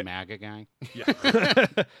 He was a MAGA guy.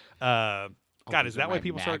 Yeah. God, is that why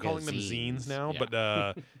people started calling them zines now? Yeah.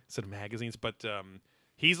 But instead of magazines, but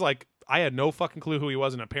he's like, I had no fucking clue who he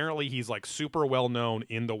was, and apparently he's like super well known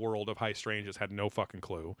in the world of high strangeness. Had no fucking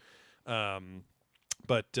clue. And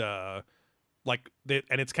it's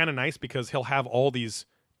kind of nice because he'll have all these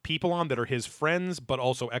people on that are his friends, but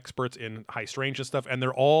also experts in high strangeness stuff, and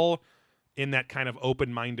they're all in that kind of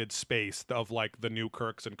open-minded space of like the new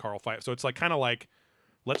Kirks and Carl Pfeiffer. So it's like kind of like,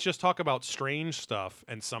 let's just talk about strange stuff,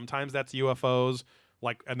 and sometimes that's UFOs.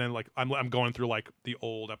 Like, and then like I'm going through like the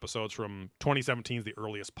old episodes from 2017's the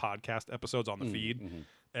earliest podcast episodes on the feed,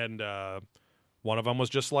 and one of them was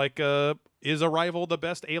just like, is Arrival the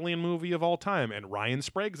best alien movie of all time? And Ryan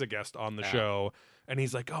Sprague's a guest on the show, and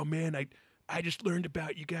he's like, oh man, I just learned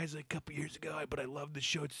about you guys like a couple years ago, but I love the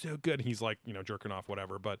show. It's so good. And he's like, jerking off,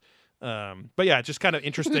 whatever. But yeah, it's just kind of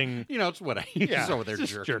interesting. It's what I over there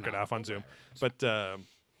just jerking off on Zoom. But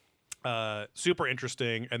super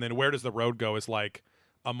interesting. And then Where Does the Road Go is like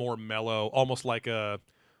a more mellow, almost like a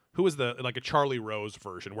Charlie Rose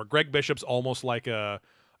version, where Greg Bishop's almost like a,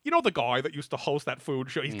 the guy that used to host that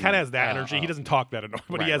food show. He kind of has that energy. He doesn't talk that enough,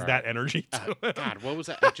 but he has that energy to him. God, what was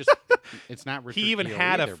that? It's not Richard He even Gere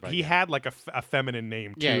had either, he had like a feminine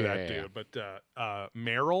name too, that dude. Yeah. But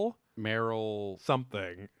Meryl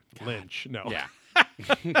something Lynch. No. Yeah.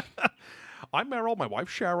 I'm Meryl. My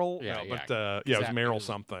wife's Cheryl. Yeah, no, but it was Meryl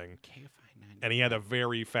something. And he had a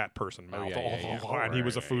very fat person mouth. And he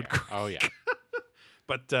was a food critic. Oh yeah.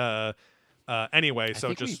 But anyway, so I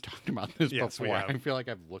think just we've talked about this before. I feel like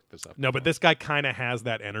I've looked this up. No, but this guy kind of has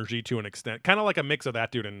that energy to an extent, kind of like a mix of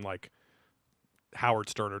that dude and like Howard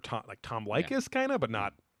Stern or Tom Leykis, kind of, but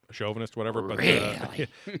not a chauvinist, whatever. But really?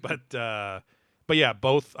 but yeah,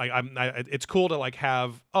 both. It's cool to like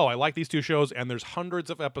have. Oh, I like these two shows, and there's hundreds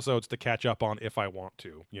of episodes to catch up on if I want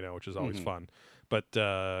to, which is always fun. But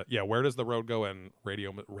yeah, Where Does the Road Go? And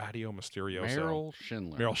Radio Mysterioso.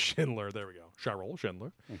 Meryl Schindler. There we go. Cheryl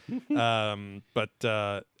Schindler. But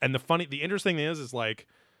and the interesting thing is like,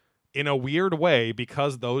 in a weird way,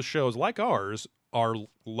 because those shows like ours are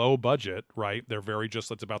low budget, right? They're very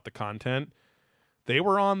just, it's about the content. They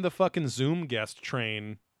were on the fucking Zoom guest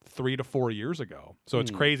train 3 to 4 years ago. So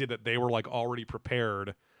it's crazy that they were like already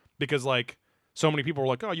prepared, because like so many people were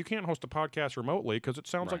like, oh, you can't host a podcast remotely because it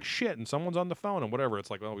sounds like shit and someone's on the phone and whatever.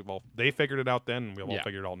 It's like, well, they figured it out then, and we've all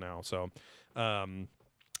figured it out now. So,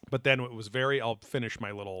 but then it was I'll finish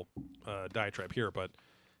my little diatribe here, but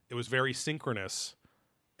it was very synchronous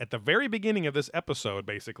at the very beginning of this episode,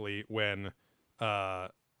 basically, when,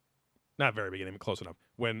 not very beginning, but close enough,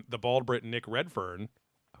 when the bald Brit Nick Redfern,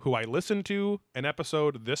 who I listened to an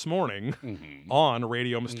episode this morning on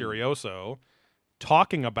Radio Mysterioso,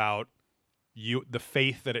 talking about the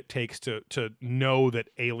faith that it takes to know that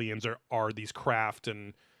aliens are these craft,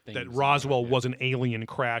 and that Roswell was an alien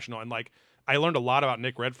crash, and like I learned a lot about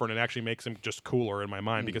Nick Redfern, and it actually makes him just cooler in my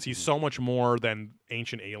mind, because he's so much more than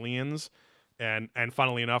ancient aliens, and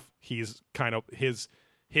funnily enough, he's kind of his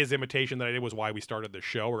imitation that I did was why we started the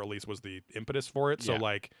show, or at least was the impetus for it. So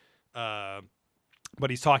like, but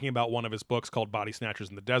he's talking about one of his books called Body Snatchers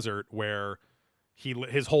in the Desert, where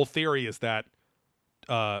his whole theory is that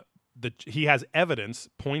he has evidence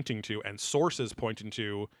pointing to, and sources pointing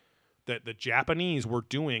to, that the Japanese were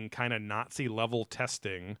doing kind of Nazi level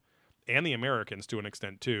testing, and the Americans to an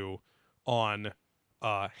extent too, on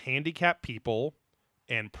handicapped people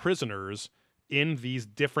and prisoners in these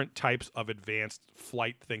different types of advanced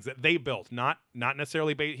flight things that they built. Not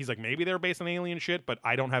necessarily based. He's like, maybe they're based on alien shit, but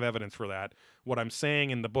I don't have evidence for that. What I'm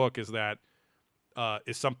saying in the book is that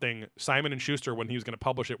is something Simon and Schuster, when he was going to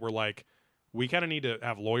publish it, were like, we kind of need to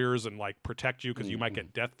have lawyers and like protect you, because you might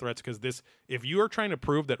get death threats. Because if you are trying to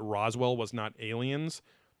prove that Roswell was not aliens,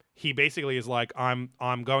 he basically is like, I'm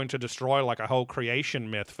going to destroy like a whole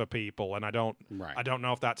creation myth for people, and I don't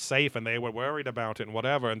know if that's safe, and they were worried about it and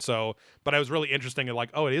whatever. And so, but I was really interesting in like,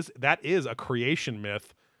 oh, that is a creation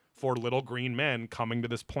myth for little green men coming to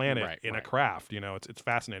this planet in a craft. It's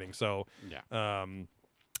fascinating. So and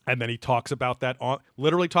then he talks about that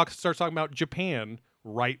starts talking about Japan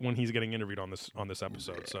right when he's getting interviewed on this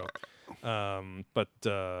episode. So,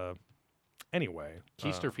 anyway,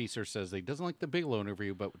 Keister Feaster says he doesn't like the Bigelow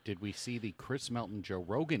interview, but did we see the Chris Melton Joe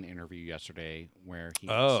Rogan interview yesterday where he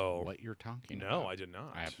what you're talking about? No, I did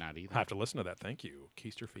not. I have not either. I have to listen to that. Thank you,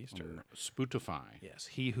 Keister Feaster. Spotify. Yes,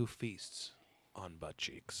 he who feasts on butt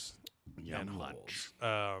cheeks and lunch.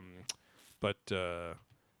 But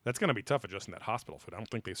that's going to be tough adjusting that hospital food. I don't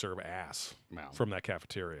think they serve ass from that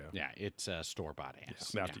cafeteria. Yeah, it's store-bought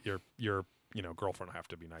ass. Yeah. Your girlfriend will have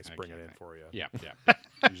to be nice, bring it in for you. Yeah.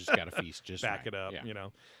 You just got to feast just back it up. Yeah.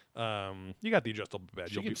 You got the adjustable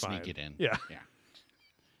bed. You'll be fine. Sneak it in. Yeah.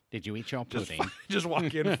 Did you eat your pudding? Just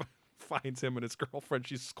walk in, finds him and his girlfriend.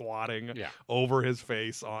 She's squatting over his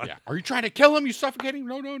face. Yeah. Are you trying to kill him? You suffocating?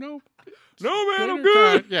 No. No, man, I'm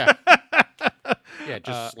good. Yeah. Yeah,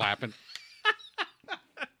 just slapping.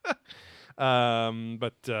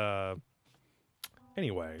 But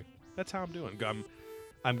anyway, that's how I'm doing.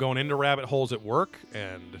 I'm going into rabbit holes at work,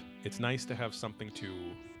 and it's nice to have something to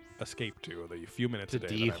escape to the few minutes a day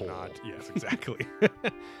that I'm D-hole. not. Yes, exactly.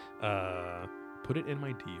 Put it in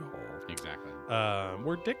my D-hole. Exactly.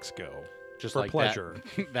 Where dicks go. Just for like pleasure.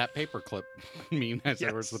 That paperclip meme.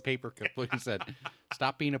 There was the Yes. paperclip. He said,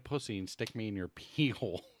 "Stop being a pussy and stick me in your pee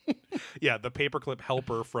hole." Yeah, the paperclip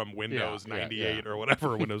helper from Windows Yeah, 98 yeah. or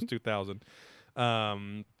whatever, Windows 2000. Yeah,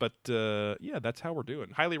 that's how we're doing.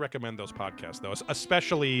 Highly recommend those podcasts, though.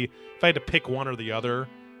 Especially if I had to pick one or the other,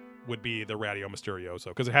 would be the Radio Mysterioso,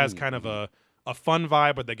 because it has kind of a fun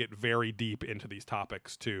vibe, but they get very deep into these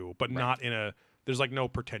topics too, but not in a. There's like no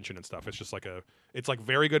pretension and stuff. It's just like it's like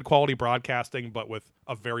very good quality broadcasting, but with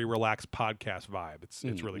a very relaxed podcast vibe. It's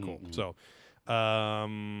really cool. So,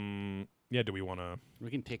 yeah, do we want to We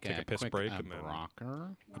can take a piss quick, break and then rocker.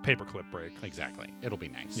 a paperclip break? Exactly. It'll be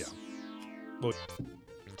nice. Yeah. Look.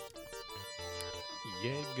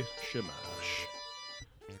 Yeg Shamash.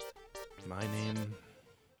 My name,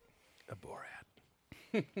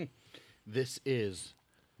 Borat. This is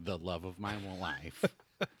the love of my life.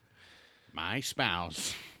 My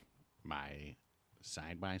spouse. My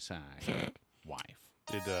side-by-side wife.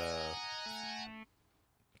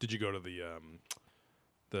 Did you go to the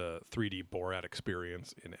 3D Borat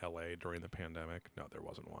experience in LA during the pandemic? No, there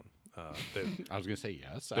wasn't one. I was going to say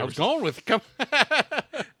yes. I There was was- going with come.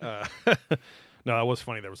 No, that was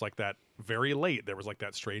funny. There was like that very late. There was like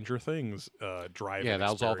that Stranger Things drive. Yeah, that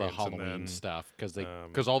was all the experience, and Halloween then- stuff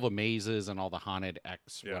because all the mazes and all the haunted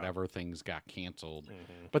X Yeah. whatever things got canceled.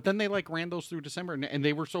 But then they like ran those through December and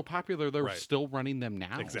they were so popular they're Right. still running them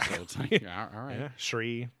now. Exactly. So it's like, yeah, all right. Yeah,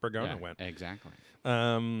 Sri Bergona Yeah, went. exactly.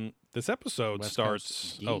 This episode West starts.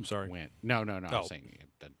 Coast Oh, Geek sorry. Went. No. I Oh. was saying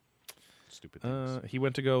that stupid things. He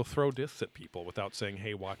went to go throw discs at people without saying,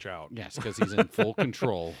 "Hey, watch out." Yes, because he's in full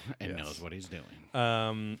control and Yes. knows what he's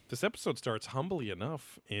doing. This episode starts humbly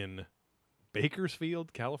enough in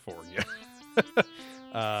Bakersfield, California.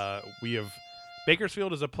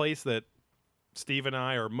 Bakersfield is a place that Steve and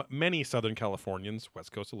I, or many Southern Californians,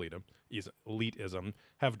 West Coast elitism,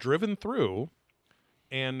 have driven through,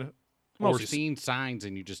 and Or mostly seen signs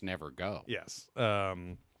and you just never go. yes.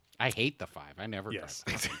 I hate the 5. I never Yes,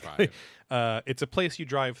 drive exactly. 5. It's a place you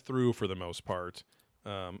drive through for the most part.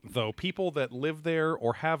 Though people that live there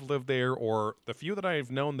or have lived there, or the few that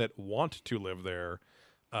I've known that want to live there,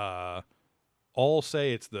 all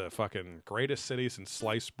say it's the fucking greatest city since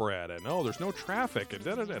sliced bread. And there's no traffic and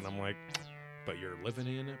da-da-da. And I'm like, but you're living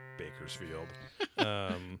in Bakersfield.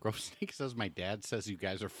 Gross Snake says my dad says you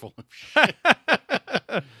guys are full of shit.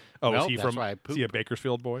 Oh, Well, is he that's from? why I Is he a poop.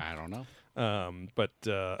 Bakersfield boy? I don't know. But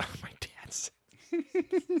my dad's.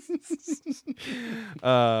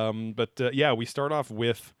 Yeah, we start off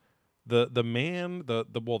with the man, the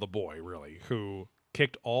boy really, who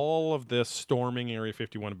kicked all of this storming Area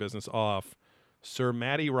 51 business off, Sir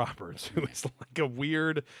Matty Roberts, who is like a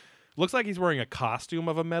weird. Looks like he's wearing a costume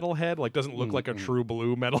of a metalhead. Like doesn't look like a true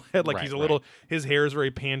blue metalhead. Like Right, he's a little. His hair is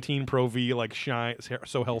very Pantene Pro V. Like shine. His hair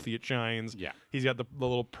so healthy it shines. Yeah. He's got the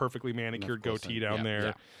little perfectly manicured course, goatee yeah, down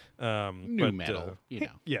there. New But, metal, you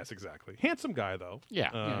know. Yes, exactly. Handsome guy though.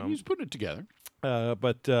 Yeah, he's putting it together.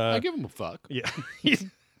 But I give him a fuck. yeah, he's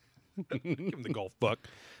give him the golf buck.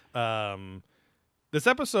 This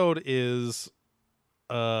episode is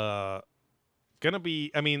gonna be.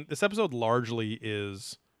 I mean, this episode largely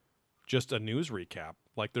is just a news recap.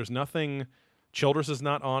 Like, there's nothing. Childress is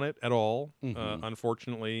not on it at all.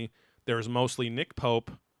 Unfortunately, there's mostly Nick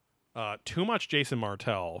Pope. Too much Jason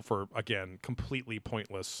Martell for, again, completely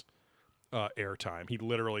pointless airtime. He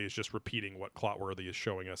literally is just repeating what Clotworthy is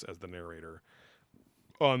showing us as the narrator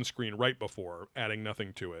on screen right before, adding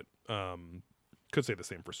nothing to it. Could say the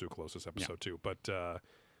same for Suclos this episode too, but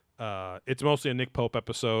it's mostly a Nick Pope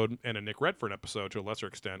episode and a Nick Redfern episode to a lesser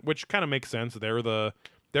extent, which kind of makes sense.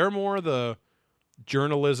 They're more the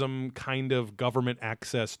journalism kind of government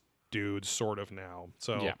access dudes sort of now.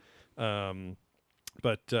 So, and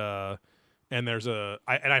there's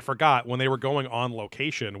I forgot when they were going on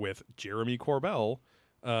location with Jeremy Corbell,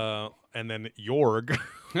 and then Jorg,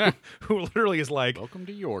 who literally is like, Welcome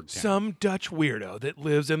to Yorktown. some Dutch weirdo that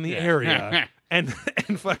lives in the area and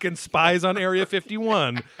fucking spies on Area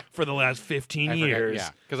 51 for the last 15 years. Yeah,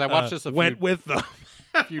 because I watched this went with them.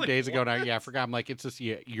 a few days ago now. Yeah, I forgot. I'm like, it's this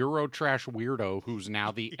Euro trash weirdo who's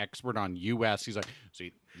now the expert on U.S. He's like,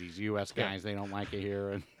 see, these U.S. guys, they don't like it here,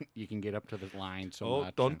 and you can get up to the line so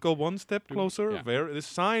much. Don't go one step closer. yeah. This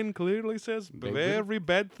sign clearly says They will- very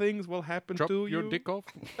bad things will happen Chop to your you. dick off.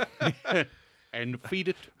 and feed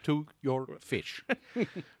it to your fish.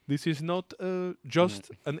 This is not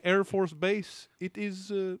just an Air Force base. It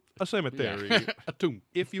is a cemetery. A tomb.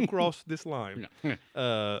 If you cross this line.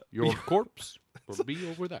 Your corpse will be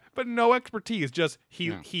over there. But no expertise. Just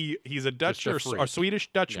he's a Dutch Just a or freak.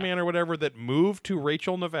 Swedish Dutch Yeah. man or whatever that moved to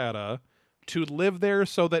Rachel, Nevada to live there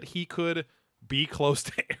so that he could be close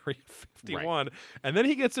to Area 51. And then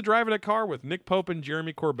he gets to drive in a car with Nick Pope and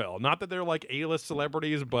Jeremy Corbell. Not that they're like A-list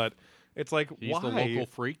celebrities, but it's like, He's why? the local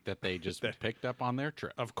freak that they just picked up on their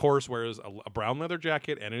trip. Of course, wears a brown leather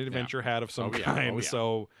jacket and an adventure hat of some kind. Oh, yeah.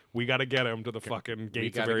 So we got to get him to the fucking We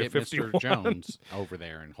gates of gotta Area get 51. Mr. Jones over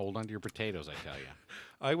there and hold on to your potatoes, I tell you.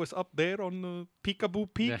 I was up there on the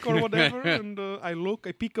Peekaboo Peak or whatever, and I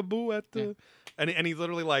peekaboo at the, and he's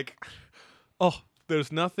literally like, oh,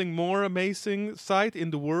 there's nothing more amazing sight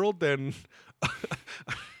in the world than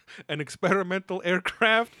an experimental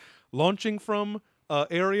aircraft launching from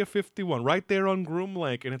Area 51 right there on Groom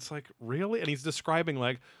Lake. And it's like, really? And he's describing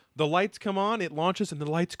like the lights come on, it launches, and the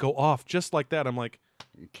lights go off just like that. I'm like,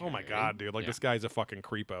 oh my God, dude. Like this guy's a fucking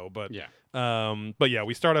creepo. But yeah,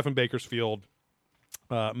 we start off in Bakersfield.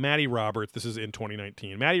 Maddie Roberts, this is in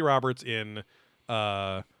 2019. Maddie Roberts in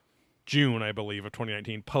June, I believe, of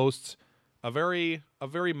 2019, posts a very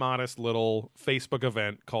modest little Facebook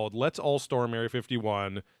event called Let's All Storm Area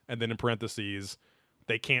 51, and then in parentheses,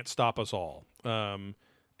 they can't stop us all. And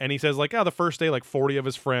he says, like, the first day, like 40 of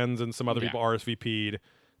his friends and some other people RSVP'd.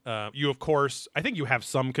 You, of course, I think you have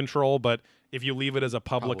some control, but if you leave it as a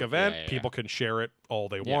public event, people can share it all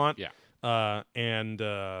they want. Yeah. And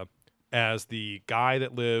as the guy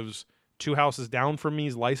that lives 2 houses down from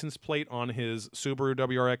me's license plate on his Subaru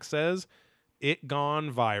WRX says, it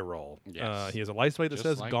gone viral. Yes. He has a license plate that Just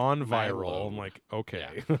says like gone my viral. road. I'm like,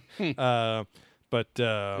 okay. But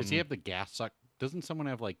Does he have the gas suck? Doesn't someone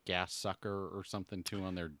have like gas sucker or something too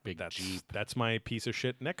on their big Jeep? That's my piece of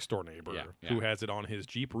shit next door neighbor who has it on his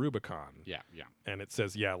Jeep Rubicon. Yeah. And it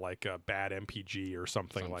says, like a bad MPG or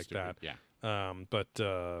something like stupid, that. Yeah.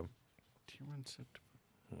 Tier 1 sub.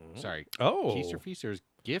 Sorry. Oh. Keister Feaster is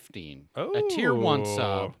gifting a tier 1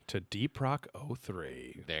 sub to Deep Rock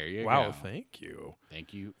 03. There you go. Wow, thank you.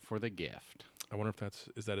 Thank you for the gift. I wonder if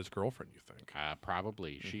is that his girlfriend, you think?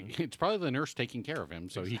 Probably. It's probably the nurse taking care of him,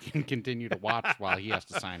 so he can continue to watch while he has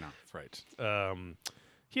to sign off. Right.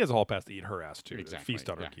 He has a hall pass to eat her ass too. Exactly. Feast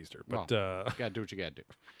on her keister. But you gotta do what you gotta do.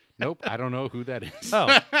 Nope, I don't know who that is.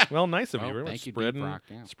 oh, well, nice of you. Well, Very much thank you, spreading, Deep Rock,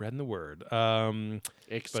 yeah. spreading the word.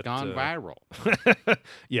 It's but, gone viral.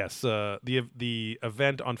 Yes, the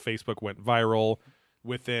event on Facebook went viral.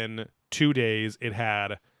 Within 2 days, it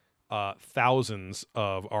had thousands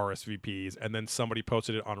of RSVPs, and then somebody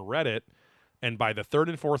posted it on Reddit, and by the third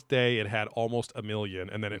and fourth day, it had almost 1 million,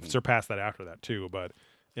 and then it surpassed that after that too. But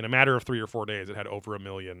in a matter of 3 or 4 days, it had over 1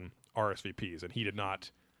 million RSVPs, and he did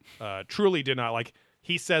not, truly did not, like,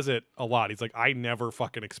 he says it a lot. He's like, I never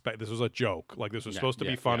fucking expect, this was a joke. Like, this was supposed to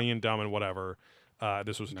be funny and dumb and whatever.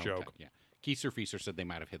 This was a joke. Yeah. Keister Feaster said they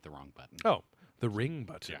might have hit the wrong button. Oh, the ring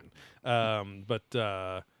button. But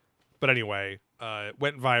anyway, it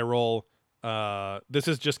went viral. This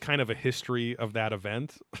is just kind of a history of that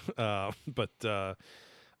event. Was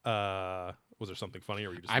there something funny, or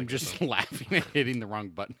were you just? I'm just laughing at hitting the wrong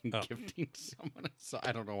button and gifting someone.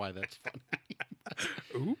 I don't know why that's funny.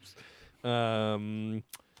 Oops. And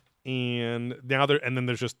now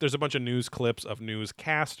there's a bunch of news clips of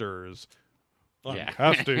newscasters. Yeah.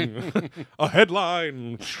 Casting a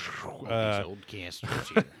headline. These old casters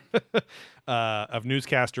here. Of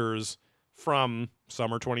newscasters from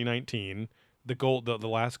summer 2019, the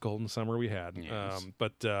last golden summer we had. Yes.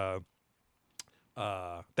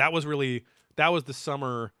 That was the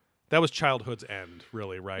summer. That was childhood's end,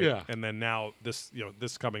 really, right? Yeah. And then now this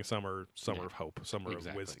coming summer of hope, summer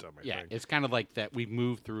of wisdom. I think. It's kind of like that. We've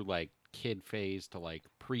moved through like kid phase to like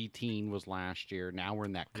preteen was last year. Now we're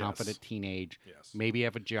in that confident teenage. Yes. Maybe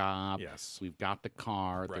have a job. Yes. We've got the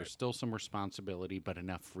car. Right. There's still some responsibility, but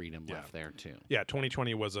enough freedom left there too. Yeah,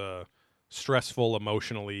 2020 was a stressful,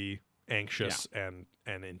 emotionally anxious, and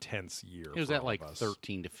intense year. It was for that all like of us.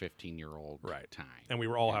 13 to 15-year-old time. And we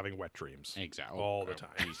were all having wet dreams. Exactly. All the time.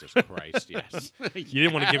 Jesus Christ, yes. You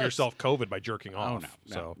didn't want to give yourself COVID by jerking Oh, off.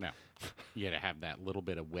 no. You had to have that little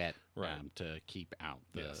bit of wet Right. to keep out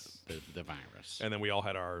the virus. And then we all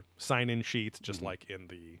had our sign-in sheets, just like in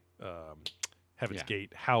the Heaven's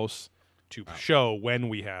Gate house, to show when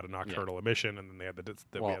we had a nocturnal emission, and then they had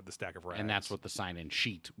we had the stack of rags. And that's what the sign-in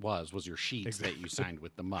sheet was your sheets that you signed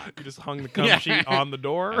with the mug. You just hung the cum sheet on the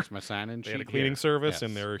door. That's my sign-in sheet. They had a cleaning service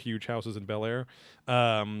in Yes. their huge houses in Bel Air.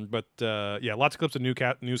 Lots of clips of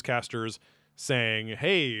newscasters saying,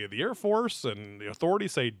 hey, the Air Force and the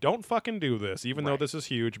authorities say don't fucking do this, even though Right. this is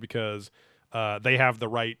huge because they have the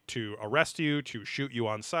right to arrest you, to shoot you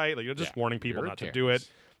on sight. Like, you're just warning people You're a not to do it.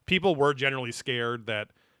 terrorist. People were generally scared that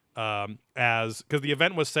because the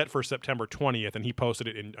event was set for September 20th, and he posted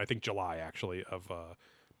it in, I think, July, actually, of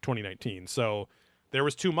 2019. So there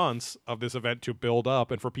was 2 months of this event to build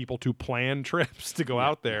up and for people to plan trips to go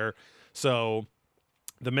out there. So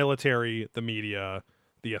the military, the media,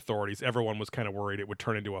 the authorities, everyone was kind of worried it would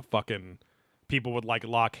turn into a fucking... People would like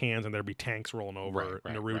lock hands and there'd be tanks rolling over,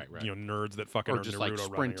 Right, Naruto, you know, nerds that fucking Or are just Naruto like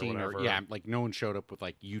running sprinting, or or whatever. yeah, like no one showed up with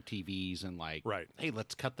like UTVs and like, Right. hey,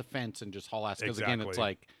 let's cut the fence and just haul ass. Because again, it's Exactly.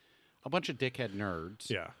 like a bunch of dickhead nerds.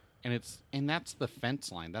 Yeah. And that's the fence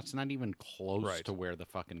line. That's not even close Right. to where the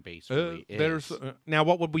fucking base really is. There's now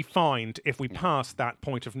what would we find if we passed that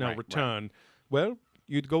point of no Right, return? Well,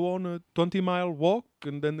 you'd go on a 20-mile walk,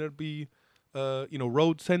 and then there'd be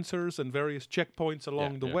road sensors and various checkpoints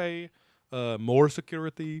along the yeah. way. More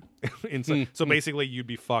security. So basically, you'd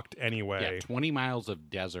be fucked anyway. Yeah, 20 miles of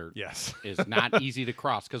desert Yes. is not easy to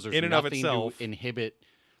cross because there's In and of nothing itself. to inhibit.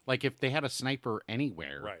 Like if they had a sniper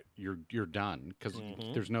anywhere, Right. you're done because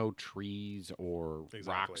there's no trees or rocks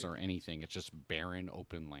Exactly. or anything. It's just barren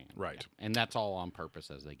open land. Right. Yeah. And that's all on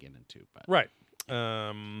purpose as they get into. But Right.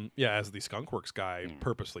 As the Skunkworks guy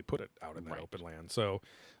purposely put it out in that Right. open land. So,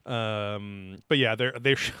 but yeah,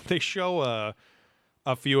 they show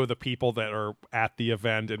a few of the people that are at the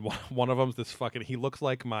event, and one of them's this fucking. He looks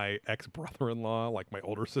like my ex-brother-in-law, like my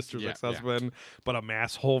older sister's Yeah, ex-husband, but a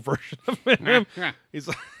mass hole version of him. He's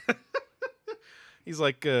like. He's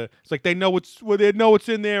like, it's like they know what's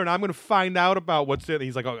in there, and I'm gonna find out about what's in.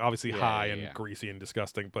 He's like, obviously high and greasy and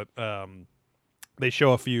disgusting, but they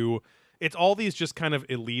show a few. It's all these just kind of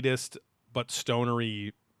elitist but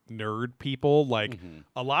stonery nerd people. Like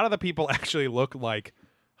a lot of the people actually look like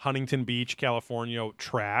Huntington Beach, California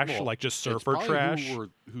trash, Well, like just it's surfer probably trash.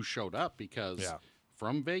 who showed up because Yeah.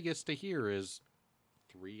 from Vegas to here is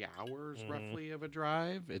 3 hours roughly of a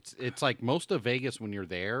drive. It's like most of Vegas when you're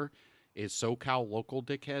there is SoCal local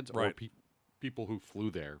dickheads or Right. people who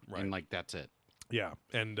flew there, Right. and like that's it. Yeah,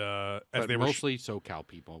 and as But they were mostly SoCal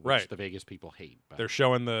people, which Right. the Vegas people hate. But they're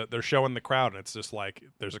showing the crowd, and it's just like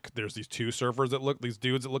there's these two surfers these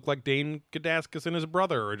dudes that look like Dane Gadaskas and his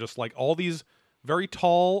brother, or just like all these very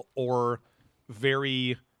tall or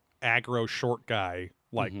very aggro short guy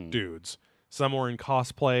dudes. Some were in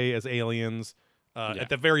cosplay as aliens. At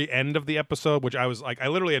the very end of the episode, which I was like, I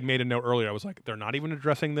literally had made a note earlier. I was like, they're not even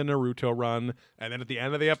addressing the Naruto run. And then at the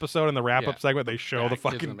end of the episode, in the wrap up segment, they show the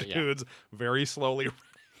fucking dudes very slowly.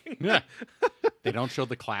 they don't show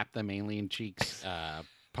the clap them alien cheeks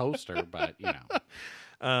poster, but you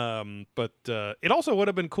know. But it also would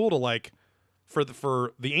have been cool to like for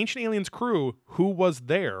the Ancient Aliens crew who was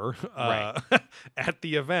there at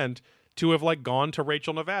the event to have like gone to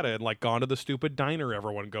Rachel, Nevada, and like gone to the stupid diner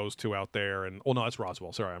everyone goes to out there, and no, that's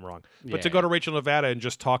Roswell. Sorry, I'm wrong. But to go to Rachel, Nevada, and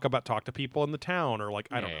just talk to people in the town, or like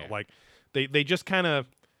I don't know, like they just kind of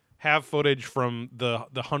have footage from the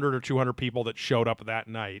 100 or 200 people that showed up that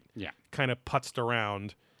night. Yeah, kind of putzed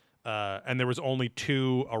around. And there was only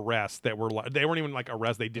 2 arrests that were they weren't even like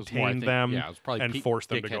arrests. They detained them it was probably and forced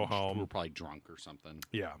them to go home. Who were probably drunk or something.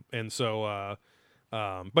 Yeah, and so,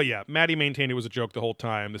 but yeah, Maddie maintained it was a joke the whole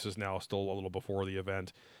time. This is now still a little before the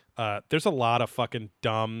event. There's a lot of fucking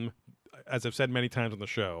dumb, as I've said many times on the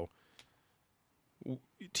show,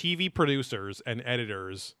 TV producers and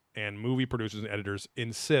editors and movie producers and editors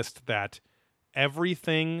insist that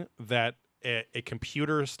everything that a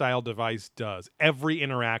computer-style device does, every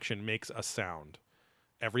interaction makes a sound.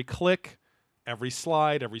 Every click, every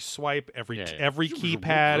slide, every swipe, every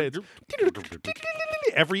keypad,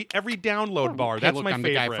 every download bar. Hey, That's look, my I'm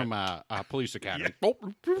favorite. the guy from Police Academy.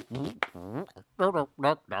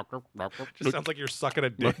 Just sounds like you're sucking a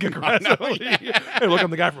dick aggressively. Hey, look, I'm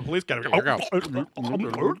the guy from Police Academy.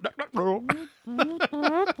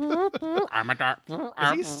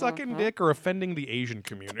 Is he sucking dick or offending the Asian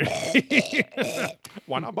community?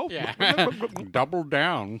 Why not both? Yeah. Double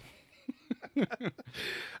down.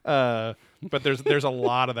 But there's a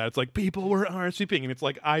lot of that. It's like people were RSVPing, and it's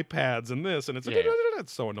like iPads and this, and it's like,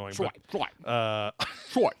 it's so annoying. So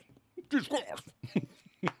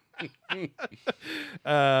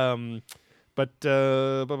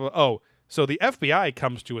the FBI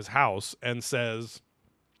comes to his house and says,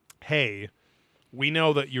 "Hey, we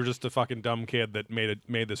know that you're just a fucking dumb kid that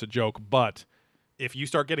made this a joke, but if you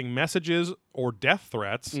start getting messages or death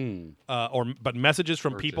threats, but messages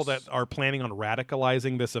from people that are planning on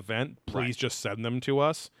radicalizing this event, please just send them to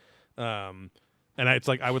us." And it's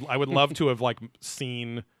like I would love to have like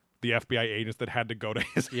seen the FBI agents that had to go to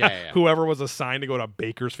his Yeah. whoever was assigned to go to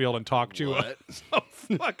Bakersfield and talk to What? some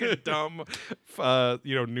fucking dumb,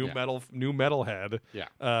 new metalhead,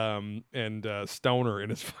 and stoner in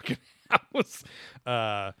his fucking house.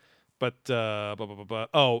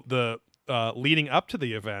 Leading up to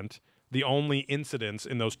the event, the only incidents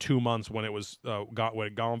in those 2 months when it was when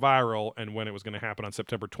it gone viral and when it was going to happen on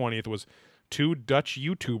September 20th was 2 Dutch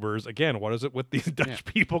YouTubers. Again, what is it with these Dutch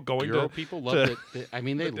people going Euro to? people love it. I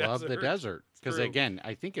mean, they love the desert. desert because True. again,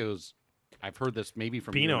 I think it was. I've heard this maybe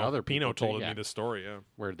from you Pino. and other people Pino too, told me this story. Yeah,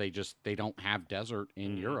 where they don't have desert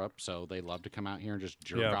in Europe, so they love to come out here and just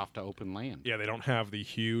jerk off to open land. Yeah, they don't have the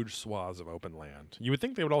huge swaths of open land. You would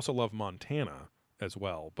think they would also love Montana as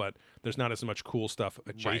well, but there's not as much cool stuff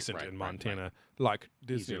adjacent in Montana, like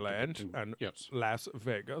Disneyland and Las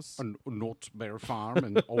Vegas. And North Bear Farm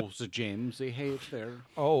and all the gems they have there.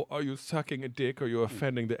 Oh, are you sucking a dick or are you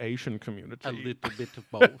offending the Asian community? A little bit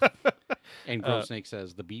of both. And Grow Snake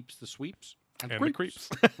says the beeps, the sweeps, and the creeps.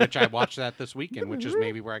 Which I watched that this weekend, which is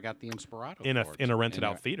maybe where I got the Inspirato in a rented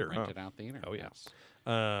out theater. Rented out theater. Oh yeah. Yes.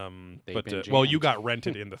 You got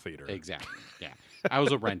rented in the theater. Exactly. Yeah. I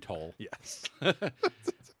was a rent hole. Yes.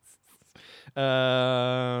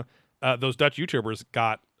 Those Dutch YouTubers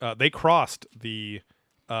they crossed the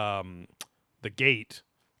gate.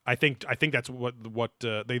 I think that's what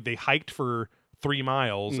they hiked for 3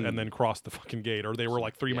 miles and then crossed the fucking gate, or they were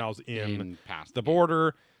like 3 miles in past the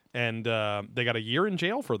border, and they got a year in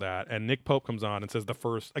jail for that. And Nick Pope comes on and says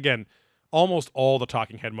almost all the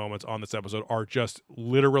talking head moments on this episode are just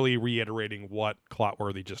literally reiterating what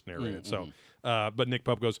Clotworthy just narrated. So, but Nick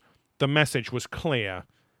Pope goes, "The message was clear.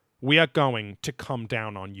 We are going to come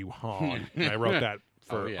down on you hard." And I wrote that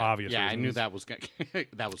for obvious reasons. Yeah, I knew that was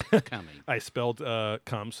coming. I spelled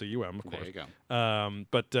cum, C-U-M, of course. There you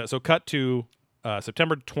go. So cut to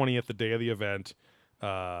September 20th, the day of the event.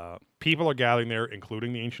 People are gathering there,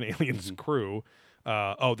 including the Ancient Aliens crew.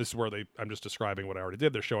 This is where I'm just describing what I already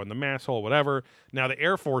did. They're showing the mass hole, whatever. Now, the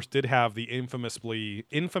Air Force did have the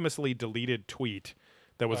infamously deleted tweet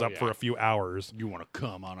that was up for a few hours. You want to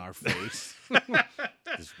come on our face?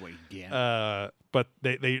 This way down. But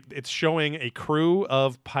it's showing a crew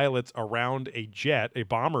of pilots around a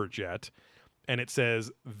bomber jet, and it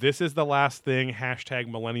says, "This is the last thing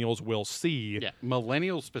 #millennials will see." Yeah,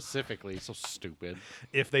 millennials specifically, so stupid.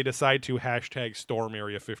 If they decide to #storm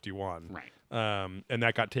Area 51. Right. And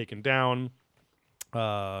that got taken down.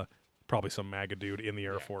 Probably some MAGA dude in the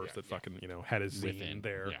Air Force that fucking, had his zine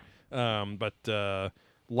there. Yeah. But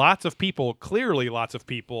lots of people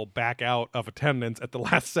back out of attendance at the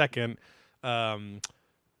last second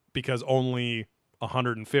because only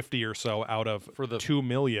 150 or so out of 2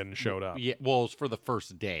 million showed up. Yeah, well, it was for the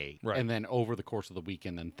first day. Right. And then over the course of the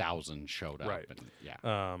weekend, then thousands showed up. Right.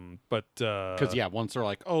 And, Because, once they're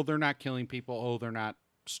like, oh, they're not killing people, oh, they're not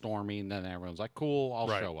storming, then everyone's like, cool, I'll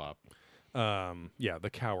show up. The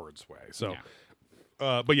coward's way. So,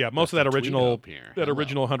 most of that original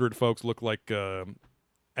 100 folks look like,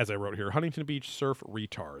 as I wrote here, Huntington Beach surf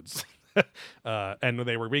retards. And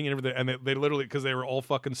they were being interviewed, and they literally, because they were all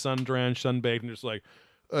fucking sun-drenched, sunbaked, and just like,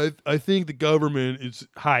 I think the government is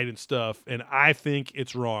hiding stuff, and I think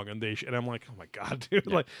it's wrong, and and I'm like, oh my god, dude!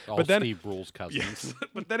 Yeah, but then Steve Brule's cousins. Yes,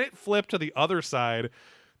 but then it flipped to the other side.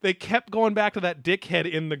 They kept going back to that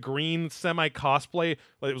dickhead in the green semi-cosplay.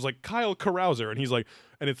 It was like Kyle Carouser, and he's like,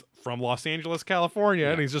 and it's from Los Angeles, California,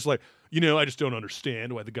 and he's just like, I just don't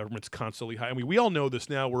understand why the government's constantly hiding. I mean, we all know this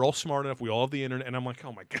now. We're all smart enough. We all have the internet. And I'm like,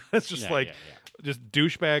 oh my god, it's just just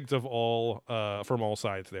douchebags of all from all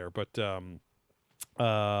sides there. But over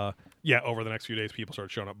the next few days, people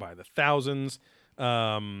started showing up by the thousands. This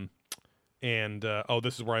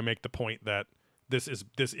is where I make the point that this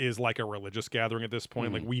is like a religious gathering at this point.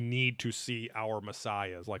 Mm-hmm. Like, we need to see our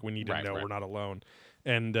messiahs. Like, we need to know we're not alone.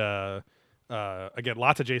 And again,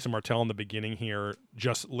 lots of Jason Martell in the beginning here,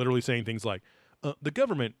 just literally saying things like, the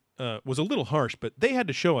government was a little harsh, but they had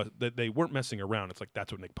to show us that they weren't messing around. It's like,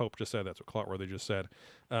 that's what Nick Pope just said. That's what Clotworthy just said.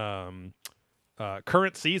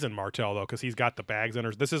 Current season Martell, though, because he's got the bags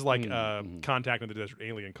under. This is like Contact in the Desert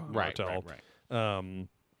Alien Martell. Right.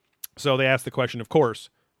 So they asked the question, of course,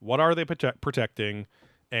 what are they protecting?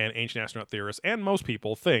 And ancient astronaut theorists and most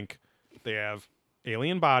people think they have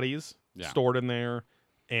alien bodies stored in there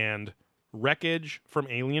and wreckage from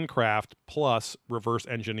alien craft plus reverse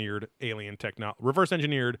engineered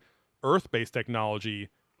Earth-based technology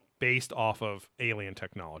based off of alien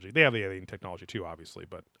technology. They have the alien technology too, obviously,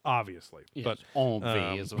 but obviously. Yes, But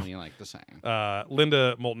is what you like to say.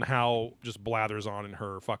 Linda Moulton Howe just blathers on in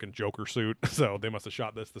her fucking Joker suit, so they must have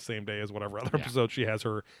shot this the same day as whatever other episode she has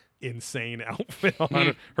her insane outfit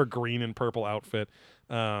on, her green and purple outfit.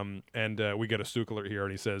 And we get a Suk alert here,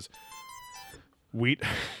 and he says, "Wheat."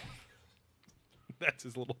 That's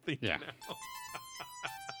his little thing now.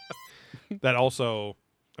 That also,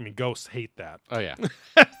 I mean, ghosts hate that. Oh yeah.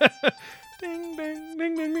 Ding ding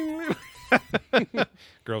ding ding ding.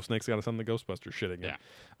 Girl Snake's got us on the Ghostbusters shit again.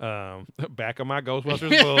 Yeah. Back on my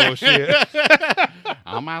Ghostbusters bullshit.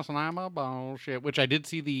 On my slime bullshit. Which I did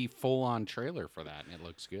see the full-on trailer for that, and it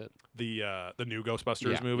looks good. The new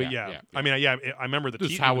Ghostbusters movie. Yeah. Yeah. I mean, I remember the.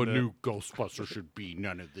 This is how a new Ghostbuster should be.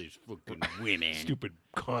 None of these fucking women. Stupid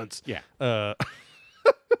cunts. Yeah.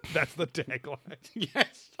 That's the tagline.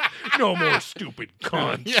 Yes. No more stupid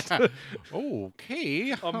cunts. Yeah.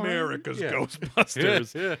 Okay. America's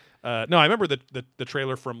Ghostbusters. No, I remember the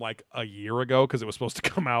trailer from like a year ago because it was supposed to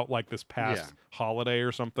come out like this past holiday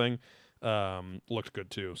or something. Looked good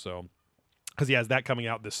too. So, because he has that coming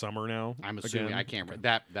out this summer now. I'm assuming again. I can't read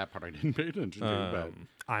that part. I didn't pay attention to. But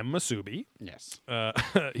I'm Masubi. yes.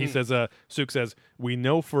 He says, Suk says, we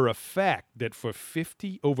know for a fact that for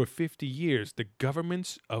over 50 years, the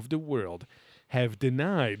governments of the world have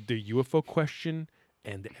denied the UFO question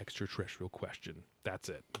and the extraterrestrial question. That's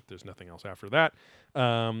it. There's nothing else after that.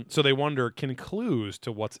 So they wonder, can clues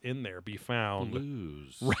to what's in there be found?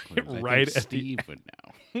 Clues. Right at Steve would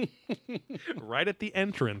know. right at the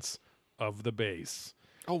entrance of the base.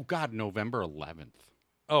 Oh God, November 11th.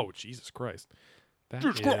 Oh, Jesus Christ. That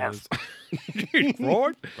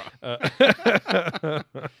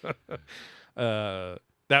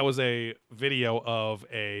that was a video of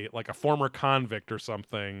a former convict or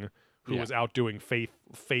something who was out doing faith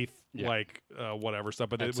whatever stuff.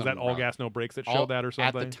 But was that All Gas No Brakes that showed that or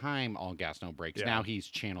something? At the time, All Gas No Brakes. Yeah. Now he's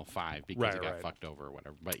Channel 5 because he got fucked over or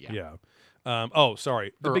whatever. But yeah. Oh,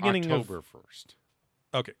 sorry. The beginning October of 1st.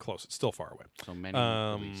 Okay, close. It's still far away. So many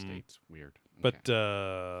release dates. Weird. But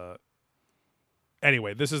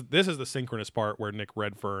anyway, this is the synchronous part where Nick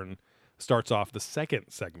Redfern starts off the second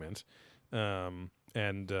segment, and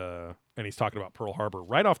he's talking about Pearl Harbor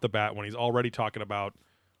right off the bat when he's already talking about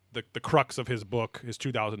the crux of his book, his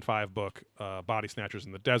 2005 book, Body Snatchers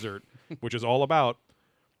in the Desert, which is all about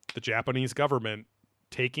the Japanese government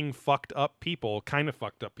taking kind of fucked up people,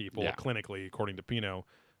 clinically, according to Pino.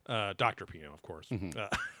 Dr. Pino, of course.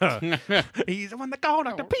 Mm-hmm. He's the one that called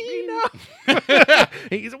Dr. Pino.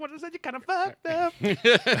 He's the one that said you kind of fucked up.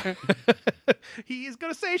 He's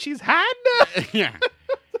going to say she's hiding. Yeah.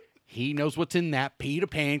 He knows what's in that Peter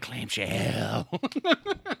Pan clamshell.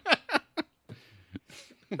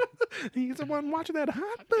 He's the one watching that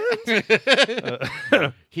hot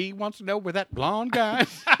buns. He wants to know where that blonde guy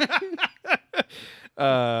is.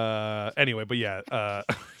 Anyway, but yeah.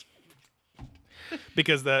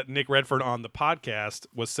 Because Nick Redfern on the podcast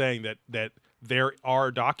was saying that there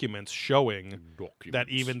are documents showing that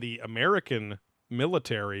even the American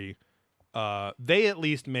military, they at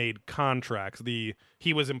least made contracts.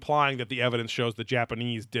 He was implying that the evidence shows the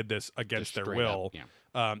Japanese did this against their will,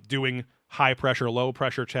 doing high pressure, low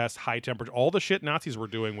pressure tests, high temperature, all the shit Nazis were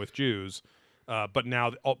doing with Jews, but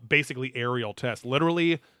now basically aerial tests.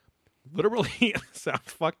 Literally,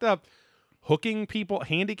 sounds fucked up. Hooking people,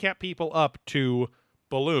 handicapped people up to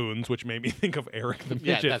balloons, which made me think of Eric the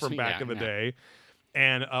Midget from back in the day,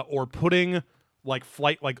 and or putting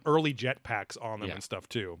early jetpacks on them and stuff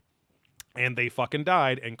too. And they fucking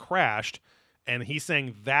died and crashed. And he's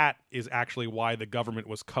saying that is actually why the government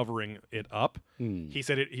was covering it up. He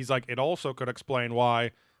said he's like, it also could explain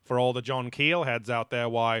why, for all the John Keel heads out there,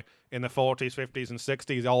 why in the 40s, 50s, and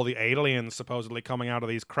 60s, all the aliens supposedly coming out of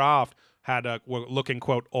these craft were looking,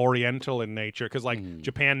 quote, oriental in nature. Because,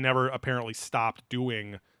 Japan never apparently stopped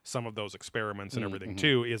doing some of those experiments and everything,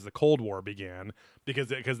 too, as the Cold War began.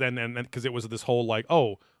 Because it was this whole,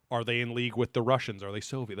 are they in league with the Russians? Are they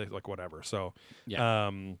Soviet? Whatever. So,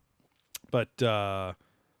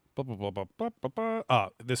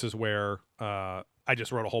 this is where I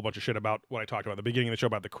just wrote a whole bunch of shit about what I talked about at the beginning of the show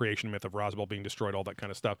about the creation myth of Roswell being destroyed, all that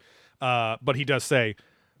kind of stuff. But he does say,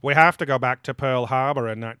 we have to go back to Pearl Harbor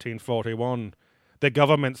in 1941. The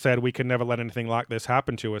government said we can never let anything like this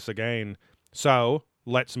happen to us again. So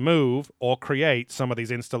let's move or create some of these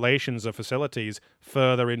installations or facilities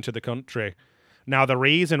further into the country. Now, the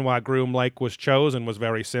reason why Groom Lake was chosen was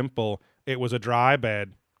very simple. It was a dry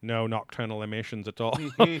bed. No nocturnal emissions at all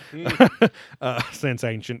since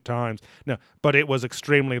ancient times. No, but it was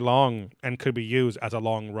extremely long and could be used as a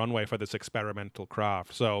long runway for this experimental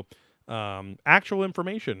craft. So actual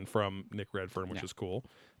information from Nick Redfern, which is cool.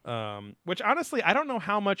 Which honestly, I don't know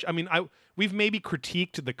how much. I mean, we've maybe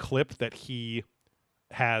critiqued the clip that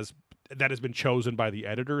has been chosen by the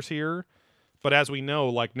editors here, but as we know,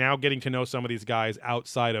 like now getting to know some of these guys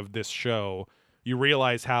outside of this show, you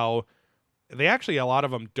realize how they actually, a lot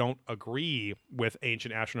of them don't agree with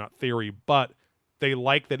ancient astronaut theory, but they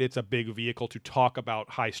like that it's a big vehicle to talk about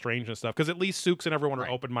high strangeness stuff, because at least Sooks and everyone are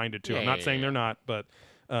open-minded too. I'm not saying they're not, but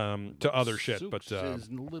to other shit. Sooks but is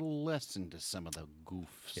a little less into some of the goof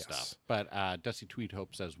stuff. But Dusty Tweed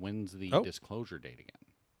Hope says, when's the disclosure date again?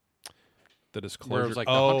 The Where it disclosure. was like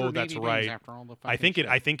oh, 180 that's days right. after all the I think it.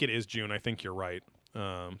 shit. I think it is June. I think you're right.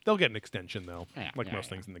 They'll get an extension though, most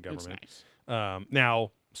things in the It's government. nice.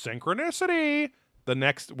 Now, synchronicity. The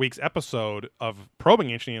next week's episode of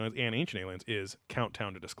Probing Ancient Aliens and Ancient Aliens is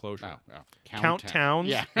Countdown to Disclosure. Count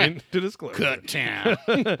towns into disclosure. Cut town.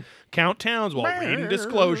 Count towns while reading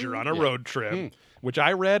Disclosure on a road trip, which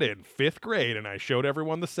I read in 5th grade, and I showed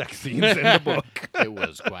everyone the sex scenes in the book. It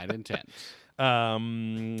was quite intense.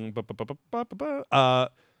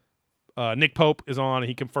 Nick Pope is on. And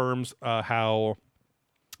he confirms how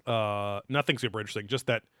nothing super interesting, just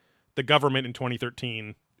that the government in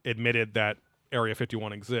 2013 admitted that Area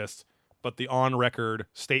 51 exists, but the on-record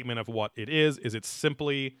statement of what it is it's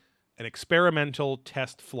simply an experimental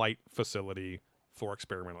test flight facility for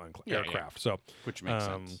experimental aircraft. So, which makes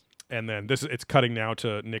sense. And then it's cutting now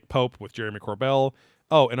to Nick Pope with Jeremy Corbell.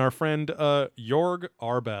 Oh, and our friend Jorg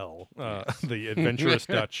Arbel, the adventurous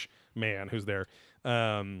Dutch man who's there.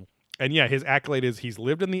 And yeah, his accolade is he's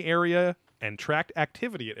lived in the area and tracked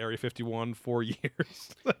activity at Area 51 for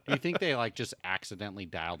years. Do you think they just accidentally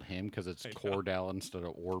dialed him because it's Cordell instead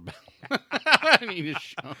of Orbell? And he just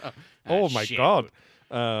showed up. Oh my God.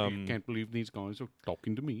 I can't believe these guys are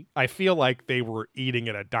talking to me. I feel like they were eating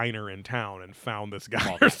at a diner in town and found this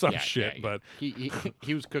guy or some shit. Yeah. But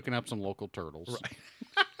he was cooking up some local turtles.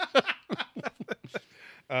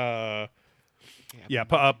 Right.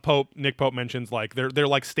 Nick Pope mentions they're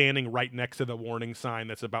like standing right next to the warning sign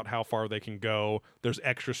that's about how far they can go. There's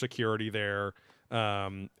extra security there.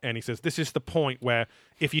 And he says, this is the point where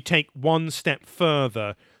if you take one step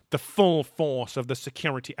further, the full force of the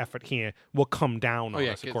security effort here will come down on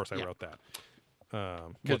us. Of course, I wrote that.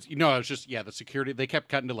 Because it's just the security. They kept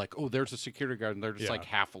cutting to there's a security guard, and they're just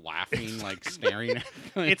half laughing, staring at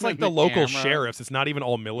it's like the local sheriffs. It's not even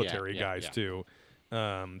all military guys too.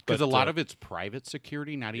 Because a lot of it's private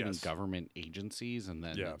security, not even government agencies, and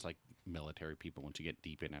then it's like military people once you get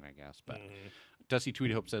deep in it, I guess. But Dusty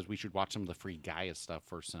Tweed Hope says we should watch some of the free Gaia stuff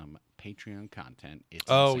for some Patreon content. It's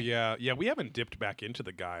insane. Yeah. We haven't dipped back into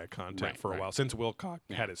the Gaia content for a while since Wilcock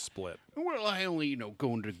had his split. Well, I only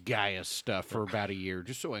go into Gaia stuff for about a year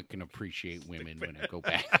just so I can appreciate women when I go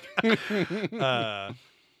back.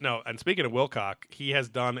 No, and speaking of Wilcock, he has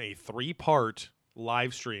done a 3-part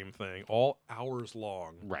live stream thing, all hours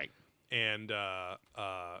long. Right. And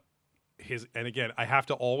again, I have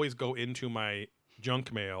to always go into my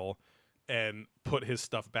junk mail and put his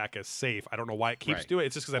stuff back as safe. I don't know why it keeps doing it.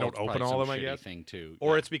 It's just because I don't open all of them, I guess. Thing too.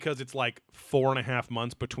 Or it's because it's 4.5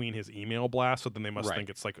 months between his email blasts, so then they must think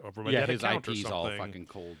it's over my his account IP's or something. all fucking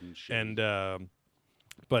cold and shit. And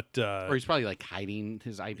or he's probably hiding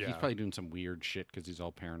his IP. He's probably doing some weird shit because he's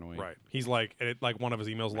all paranoid. Right. He's one of his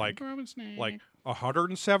emails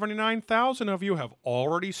 179,000 of you have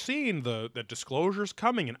already seen the disclosures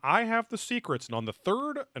coming, and I have the secrets. And on the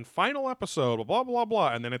 3rd and final episode, blah blah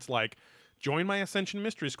blah, and then it's join my Ascension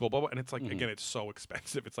Mystery School, blah blah. And it's again, it's so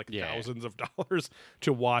expensive. It's thousands of dollars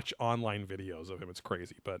to watch online videos of him. It's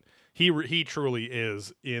crazy, but he truly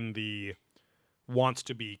is in the wants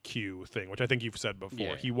to be Q thing, which I think you've said before.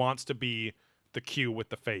 Yeah. He wants to be the Q with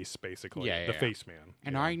the face, basically. The face man.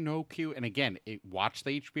 And I know Q, and again, watch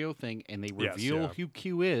the HBO thing, and they reveal who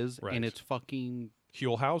Q is, and it's fucking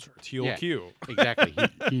Huell Hauser. It's Huell Q. Exactly.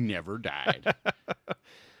 He never died.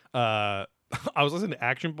 I was listening to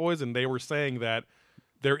Action Boys, and they were saying that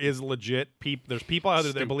there is there's people out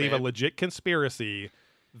there that believe a legit conspiracy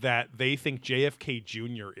that they think JFK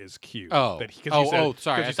Jr. is Q. Sorry.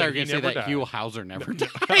 I thought you were going to say that Huell Hauser never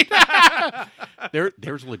died.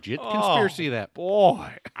 There's legit conspiracy that, boy,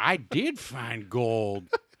 I did find gold.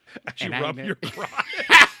 As you rub your crotch.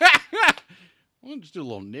 We'll just do a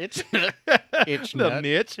little nit. Itch the nut.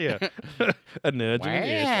 nit, yeah. A nudge and an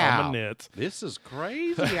itch. I'm a nit. This is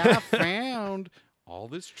crazy. I found all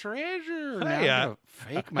this treasure. Now I'm going to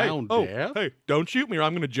fake my own death. Hey, don't shoot me or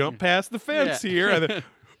I'm going to jump past the fence here. And then,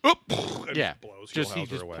 blows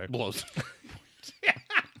Huell away. Blows.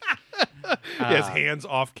 He has hands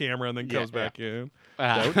off camera and then goes back in.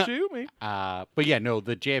 Don't shoot me. But yeah, no,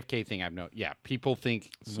 the JFK thing I've known. Yeah, people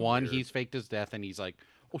think So one, weird. he's faked his death, and he's like,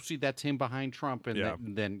 oh, see, that's him behind Trump, and Yeah.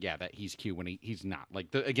 then that he's Q when he's not.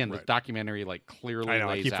 Like the Right. documentary like clearly I know,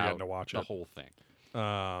 I lays keep forgetting out to watch the it. whole thing.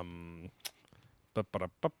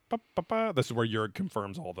 This is where Jurg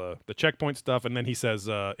confirms all the checkpoint stuff, and then he says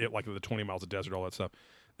it like the 20 miles of desert, all that stuff,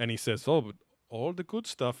 and he says, "Oh, but all the good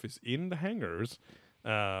stuff is in the hangars."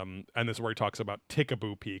 And this is where he talks about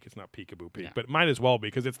Tickaboo Peak. It's not Peekaboo Peak, Yeah. but it might as well be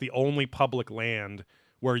because it's the only public land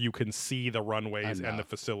where you can see the runways and the Enough.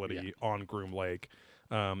 facility on Groom Lake.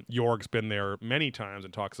 Jorg's been there many times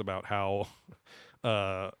and talks about how,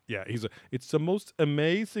 it's the most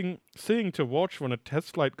amazing thing to watch when a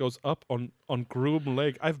test flight goes up on Groom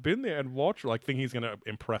Lake. I've been there and watched, like, think he's gonna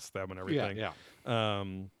impress them and everything. Yeah.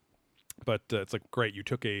 But it's like, great, you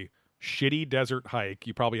took a shitty desert hike.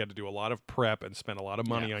 You probably had to do a lot of prep and spend a lot of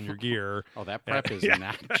money Yeah. on your gear. Oh, that prep is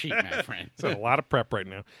not cheap, my friend. So a lot of prep right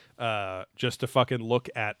now, just to fucking look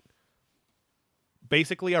at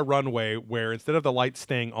basically a runway where instead of the lights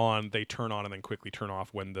staying on, they turn on and then quickly turn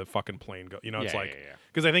off when the fucking plane goes. You know, it's Yeah, like, yeah.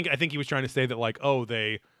 because I think he was trying to say that, like, oh,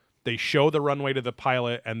 they show the runway to the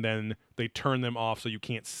pilot and then they turn them off so you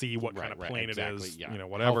can't see what kind of plane exactly, it is. yeah. You know,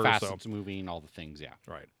 whatever. How fast so it's moving, all the things, yeah.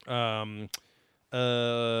 right.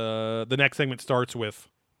 The next segment starts with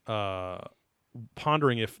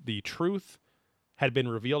pondering if the truth had been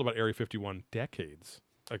revealed about Area 51 decades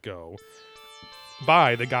ago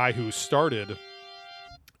by the guy who started.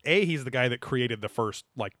 He's the guy that created the first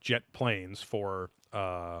like jet planes for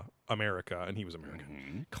America, and he was American.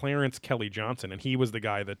 Mm-hmm. Clarence Kelly Johnson, and he was the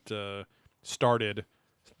guy that started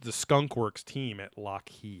the Skunk Works team at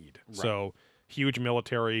Lockheed. Right. So huge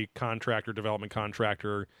military contractor, development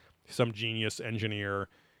contractor, some genius engineer.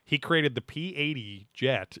 He created the P-80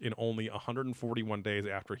 jet in only 141 days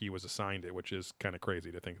after he was assigned it, which is kind of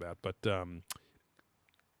crazy to think that. But did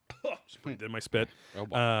my spit. Oh,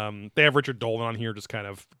 boy. They have Richard Dolan on here just kind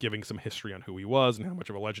of giving some history on who he was and how much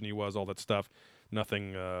of a legend he was, all that stuff.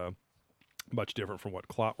 Nothing much different from what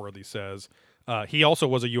Clotworthy says. He also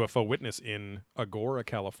was a UFO witness in Agora,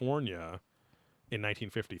 California in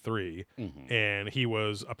 1953. Mhm. And he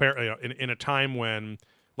was apparently in a time when,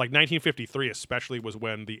 like 1953 especially, was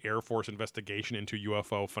when the Air Force investigation into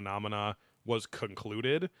UFO phenomena was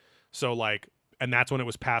concluded. So like, and that's when it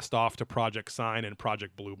was passed off to Project Sign and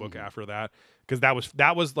Project Blue Book after that, because that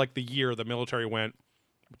was like the year the military went,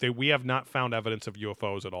 we have not found evidence of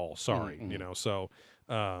UFOs at all. Sorry, you know. So,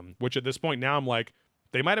 which at this point now I'm like,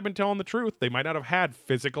 they might have been telling the truth. They might not have had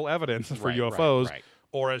physical evidence for Right, UFOs, right.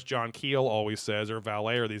 or as John Keel always says, or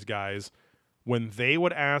Valet, or these guys, when they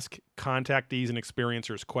would ask contactees and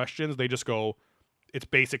experiencers questions, they just go, it's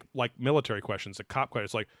basic like military questions, a cop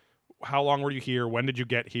questions, like, how long were you here? When did you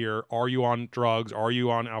get here? Are you on drugs? Are you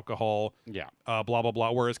on alcohol? Yeah. Blah, blah,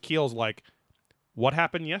 blah. Whereas Keel's like, what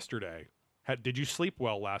happened yesterday? Did you sleep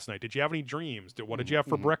well last night? Did you have any dreams? What did you have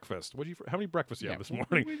for breakfast? How many breakfasts did you have this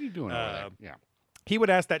morning? What are you doing over there? Yeah. He would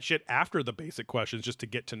ask that shit after the basic questions just to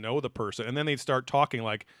get to know the person. And then they'd start talking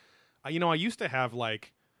like, I used to have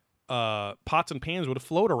like pots and pans would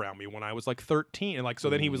float around me when I was like 13. And like, so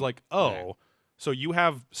then he was like, oh, Right. so you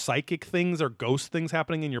have psychic things or ghost things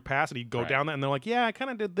happening in your past? And he'd go Right. down that and they're like, yeah, I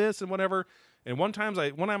kind of did this and whatever. And one time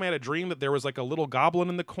I had a dream that there was like a little goblin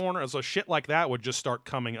in the corner. So shit like that would just start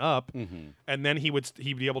coming up. And then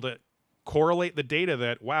he'd be able to correlate the data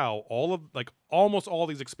that, wow, almost all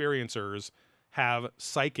these experiencers have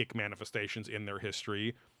psychic manifestations in their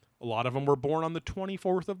history. A lot of them were born on the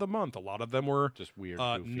 24th of the month. A lot of them were Just weird.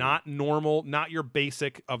 Goofy. not normal, not your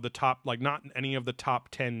basic of the top, like not any of the top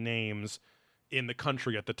 10 names in the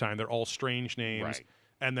country at the time. They're all strange names. Right.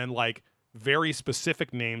 And then like very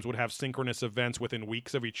specific names would have synchronous events within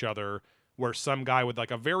weeks of each other, where some guy with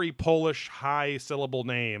like a very Polish high syllable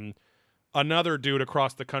name, another dude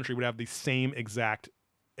across the country would have the same exact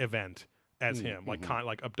event as him, like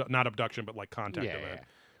not abduction, but like contact event. Yeah.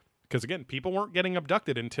 Because again, people weren't getting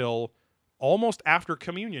abducted until almost after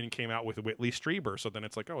Communion came out with Whitley Strieber. So then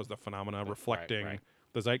it's like, oh, is the phenomena reflecting right.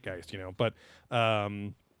 the zeitgeist, you know? But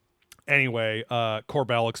anyway,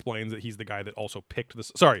 Corbell explains that he's the guy that also picked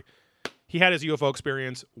this. Sorry, he had his UFO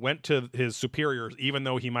experience, went to his superiors, even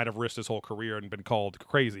though he might have risked his whole career and been called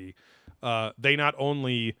crazy. They not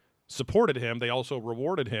only supported him, they also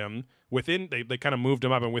rewarded him. They kind of moved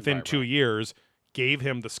him up, and within 2 years, gave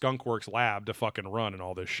him the Skunk Works lab to fucking run and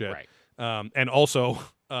all this shit. Right. And also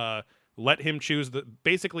let him choose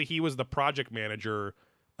basically he was the project manager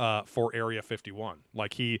for Area 51.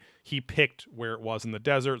 Like he picked where it was in the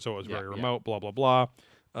desert, so it was very remote, blah, blah, blah.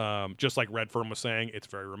 Just like Redfern was saying, it's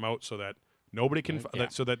very remote so that Nobody can, Yeah.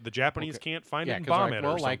 so that the Japanese Okay. can't find it and 'cause bomb like, it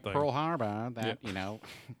well, or like something. Pearl Harbor, that Pearl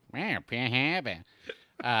Harbor.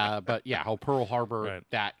 But yeah, how Pearl Harbor, Right.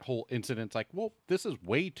 that whole incident's like, well, this is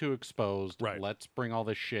way too exposed. Right. Let's bring all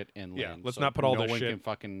this shit inland. Yeah, let's so not put all no this one shit can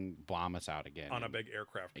fucking bomb us out again. on a big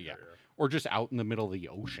aircraft Yeah. carrier. Or just out in the middle of the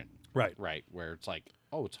ocean. Right. Right. Where it's like,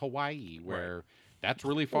 oh, it's Hawaii, where that's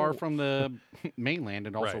really far from the mainland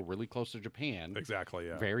and also Right. really close to Japan. Exactly,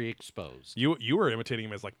 yeah. Very exposed. You were imitating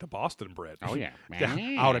him as like the Boston Brit. Oh, yeah.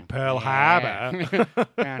 Out at Pearl Yeah. Harbor.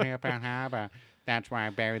 Down here, Pearl Harbor. That's where I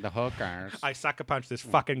buried the hookers. I sucker punched this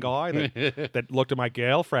fucking guy that looked at my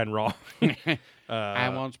girlfriend wrong. I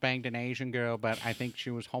once banged an Asian girl, but I think she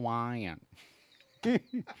was Hawaiian.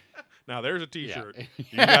 Now there's a T-shirt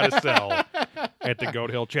you got to sell at the Goat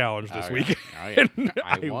Hill Challenge this Oh, week. yeah. Oh, yeah.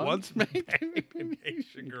 I once banged an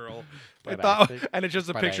Asian girl. But I think- and it's just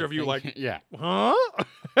a but picture I of you think- like, yeah. huh?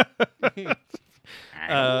 I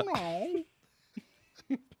don't know.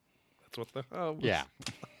 That's what the Yeah.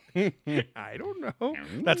 I don't know.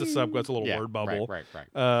 That's a sub. That's a little Yeah, word bubble. Right.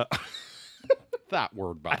 That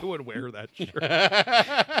word I bubble. would wear that shirt.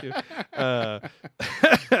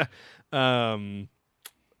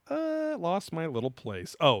 Lost my little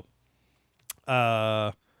place. Oh.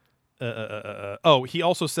 He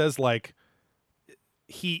also says like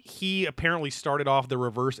he apparently started off the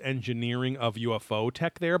reverse engineering of UFO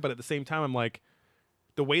tech there, but at the same time I'm like,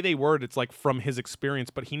 the way they word it's like from his experience,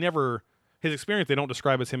 but his experience they don't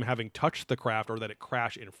describe as him having touched the craft or that it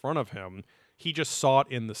crashed in front of him. He just saw it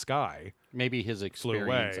in the sky. Maybe his Flew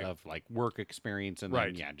experience away. of like work experience and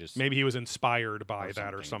Right. then just Maybe he was inspired by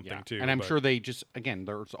that or something, something yeah. too. And I'm but- sure they just again,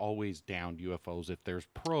 there's always downed UFOs if there's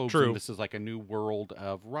probes. True. And this is like a new world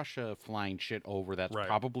of Russia flying shit over that's Right.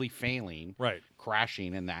 probably failing, Right.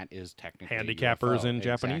 crashing, and that is technically a Handicappers UFO. in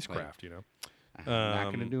Japanese Exactly. craft, you know. I'm not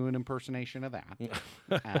going to do an impersonation of that.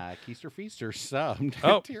 Keister Feaster subbed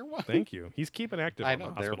Oh, tier 1. Thank you. He's keeping active. I on know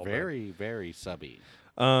the they're hospital bed. very, very subby.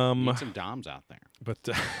 Um, Need some DOMs out there. but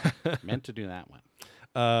Meant to do that one.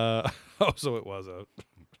 so it was a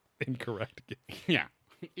incorrect. Yeah,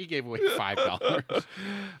 he gave away $5.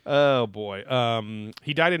 Oh boy.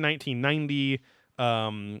 He died in 1990.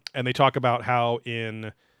 And they talk about how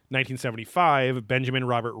in 1975 Benjamin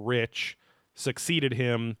Robert Rich succeeded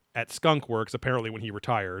him at Skunk Works, apparently when he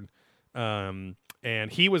retired. And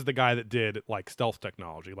he was the guy that did like stealth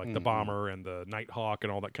technology, like the bomber and the Nighthawk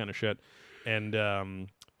and all that kind of shit. And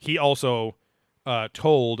he also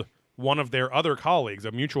told one of their other colleagues,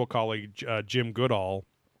 a mutual colleague, Jim Goodall,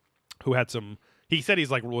 who had some. He said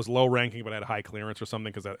he's like was low ranking but had high clearance or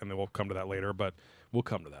something and then we'll come to that later. But we'll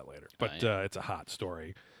come to that later. But it's a hot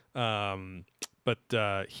story.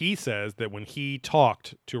 But he says that when he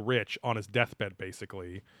talked to Rich on his deathbed,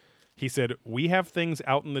 basically, he said, "We have things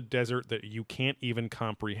out in the desert that you can't even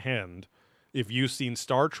comprehend. If you've seen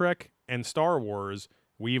Star Trek and Star Wars,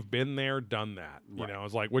 we've been there, done that." You know,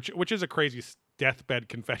 it's like which is a crazy deathbed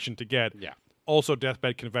confession to get. Yeah. Also,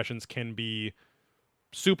 deathbed confessions can be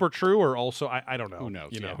super true, or also I don't know. Who knows,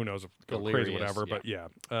 You know, yeah. who knows? Delirious, Crazy, whatever. But yeah.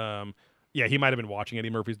 Yeah, he might have been watching Eddie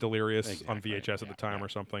Murphy's Delirious on Exactly, VHS at the time yeah. or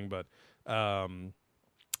something. But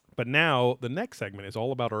now the next segment is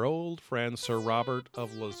all about our old friend Sir Robert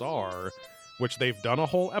of Lazar, which they've done a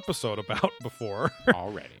whole episode about before.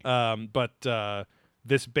 Already. But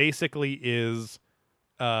this basically is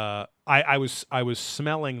I was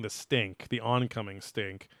smelling the stink, the oncoming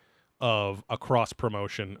stink of a cross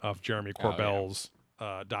promotion of Jeremy Oh, yeah. Corbell's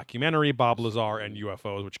documentary Bob Lazar and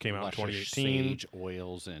UFOs, which came out in Luscious 2018. sage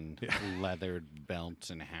oils and leathered belts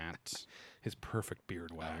and hats. His perfect beard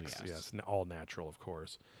wax, yes. all natural, of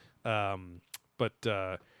course. But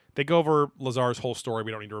they go over Lazar's whole story. We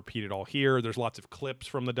don't need to repeat it all here. There's lots of clips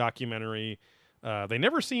from the documentary. They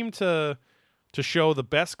never seem to show the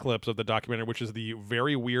best clips of the documentary, which is the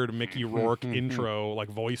very weird Mickey Rourke intro, like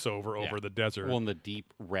voiceover over the desert. Well, in the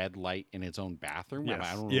deep red light in its own bathroom. Yes.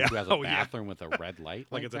 I don't know Yeah. who has a Oh, yeah. bathroom with a red light.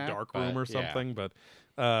 like it's that, a dark but room or yeah. something. But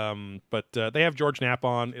they have George Knapp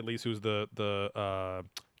on, at least, who's the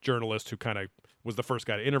journalist who kind of was the first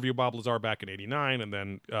guy to interview Bob Lazar back in '89, and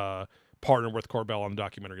then partnered with Corbell on the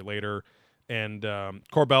documentary later. And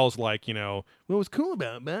Corbell's like, what was cool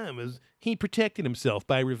about Bob was he protected himself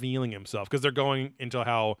by revealing himself, because they're going into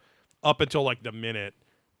how up until like the minute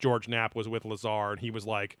George Knapp was with Lazar, and he was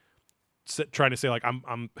like trying to say like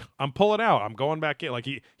I'm pulling out, I'm going back in. Like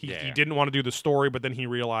he didn't want to do the story, but then he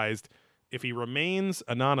realized if he remains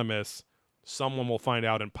anonymous, someone will find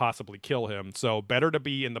out and possibly kill him. So better to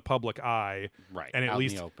be in the public eye, Right. and at out in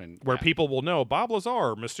least the open, where yeah. people will know Bob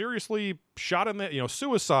Lazar mysteriously shot in the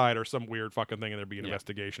suicide or some weird fucking thing, and there'd be an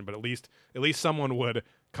investigation. But at least someone would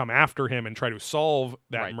come after him and try to solve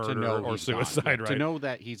that Right, to murder know or he's gone. suicide, Yeah, right? To know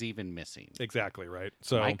that he's even missing. Exactly, right?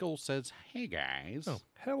 So Michael says, "Hey guys." Oh,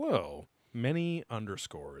 hello. Many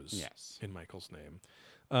underscores Yes. in Michael's name.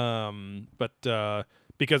 But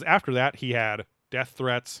because after that he had death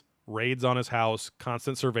threats, raids on his house,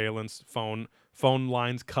 constant surveillance, phone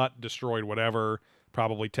lines cut, destroyed, whatever,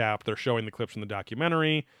 probably tapped. They're showing the clips from the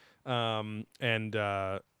documentary. And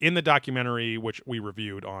in the documentary, which we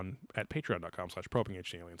reviewed at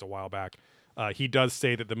patreon.com/PropingAncientAliens a while back, he does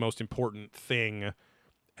say that the most important thing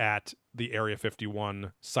at the Area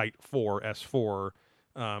 51 Site 4, S4,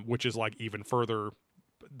 which is like even further,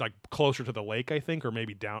 like closer to the lake, I think, or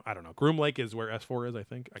maybe down. I don't know. Groom Lake is where S4 is, I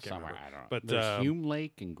think. I can't Somewhere, remember. I don't know. But There's Hume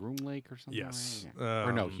Lake and Groom Lake or something. yes. Right? Yeah.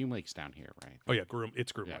 Or no, Hume Lake's down here, right? Oh yeah,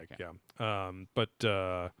 It's Groom Yeah, Lake. okay. Yeah.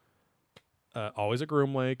 But always a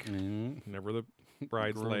Groom Lake, Mhm. never the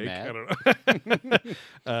Bride's Lake. Groomette.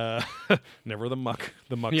 I don't know. Never the muck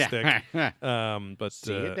Yeah. stick. But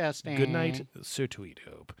See you, Dustin. good night, Sir Tweed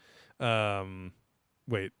Hope.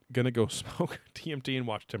 Wait, gonna go smoke TMT and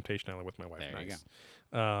watch Temptation Island with my wife. There you nice.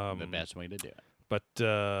 the best way to do it. But he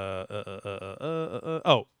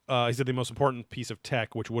said the most important piece of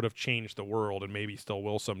tech, which would have changed the world and maybe still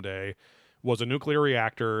will someday, was a nuclear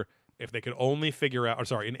reactor. If they could only figure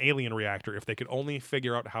out, an alien reactor, if they could only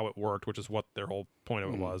figure out how it worked, which is what their whole point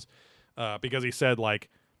of it was. Because he said, like,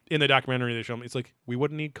 in the documentary they show him, it's like, we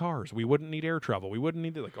wouldn't need cars, we wouldn't need air travel, we wouldn't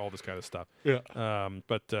need, like, all this kind of stuff. Yeah.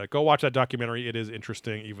 But go watch that documentary. It is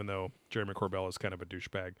interesting, even though Jeremy Corbell is kind of a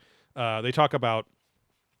douchebag. They talk about,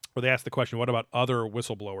 or they ask the question, what about other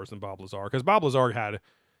whistleblowers than Bob Lazar? Because Bob Lazar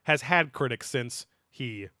has had critics since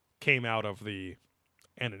he came out of the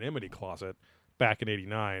anonymity closet back in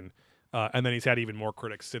 '89. And then he's had even more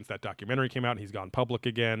critics since that documentary came out and he's gone public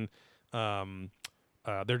again.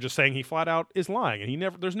 They're just saying he flat out is lying,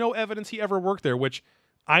 and there's no evidence he ever worked there, which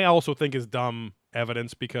I also think is dumb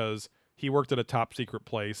evidence because he worked at a top secret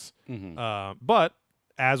place. But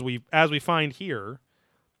as we find here,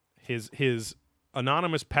 his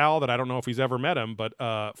anonymous pal that I don't know if he's ever met him, but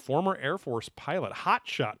former Air Force pilot,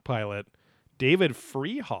 hotshot pilot, David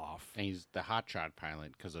Freehoff. And he's the hotshot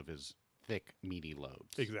pilot because of his thick, meaty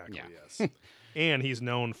loads. Exactly, Yeah. yes. And he's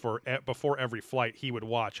known for, before every flight, he would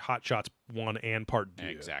watch Hot Shots 1 and Part 2.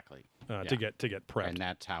 Exactly. To get prepped. And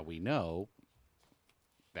that's how we know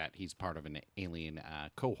that he's part of an alien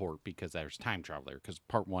cohort, because there's time travel there, because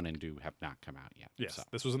Part 1 and 2 have not come out yet. Yes, So.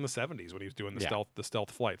 this was in the 70s when he was doing the Yeah.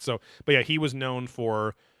 stealth flight. So, but yeah, he was known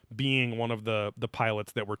for being one of the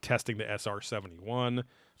pilots that were testing the SR-71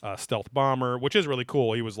 stealth bomber, which is really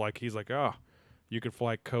cool. He's like, oh, you could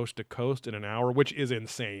fly coast to coast in an hour, which is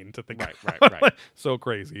insane to think. Right. So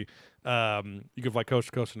crazy. You could fly coast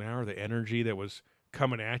to coast in an hour. The energy that was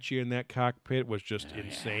coming at you in that cockpit was just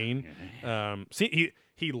insane. See,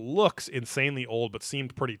 he looks insanely old, but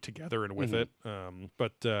seemed pretty together and with it.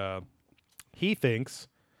 But he thinks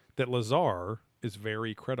that Lazar is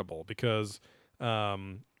very credible because,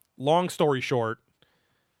 long story short,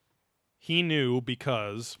 he knew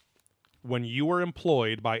because when you were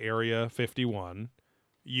employed by Area 51,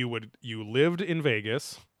 you lived in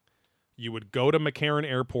Vegas, you would go to McCarran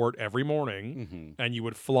Airport every morning, and you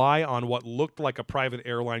would fly on what looked like a private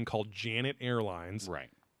airline called Janet Airlines.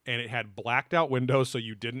 Right. And it had blacked out windows, so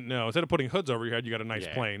you didn't know. Instead of putting hoods over your head, you got a nice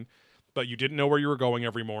plane. But you didn't know where you were going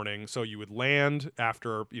every morning, so you would land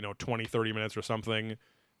after 20, 30 minutes or something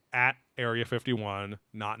at Area 51,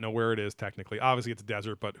 not know where it is technically. Obviously, it's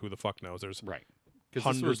desert, but who the fuck knows? There's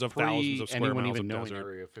hundreds of thousands of square miles even of knowing desert.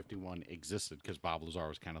 Area 51 existed, because Bob Lazar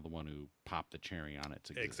was kind of the one who popped the cherry on its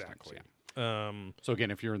existence. Exactly. Yeah. So again,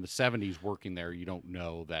 if you're in the 70s working there, you don't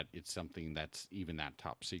know that it's something that's even that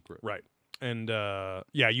top secret. Right. And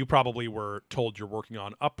you probably were told you're working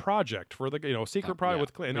on a project for the secret project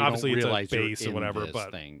with Clinton. You don't Obviously, it's a realize you're base or in whatever, this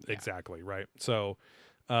but thing. exactly right. So,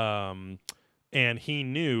 and he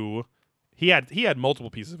knew he had multiple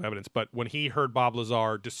pieces of evidence, but when he heard Bob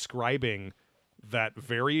Lazar describing that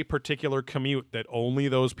very particular commute that only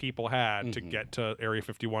those people had to get to Area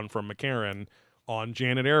 51 from McCarran on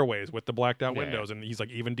Janet Airways with the blacked out windows, and he's like,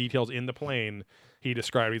 even details in the plane he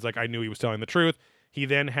described. He's like, I knew he was telling the truth. He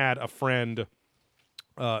then had a friend,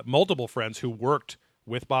 multiple friends who worked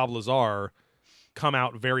with Bob Lazar come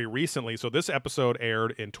out very recently. So this episode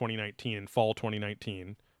aired in 2019, in fall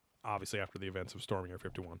 2019, obviously after the events of storming Area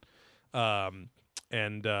 51.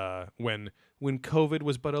 And when COVID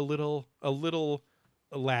was but a little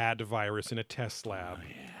lad virus in a test lab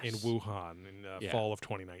in Wuhan in fall of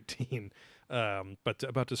 2019, but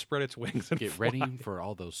about to spread its wings and Get ready for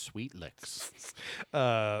all those sweet licks.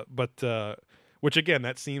 But Which again,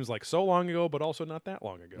 that seems like so long ago, but also not that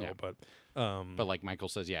long ago. Yeah. But like Michael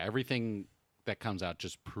says, yeah, everything that comes out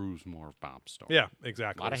just proves more of Bob's story. yeah, A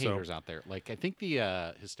exactly. lot of haters out there. Like, I think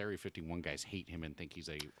the Hysteria 51 guys hate him and think he's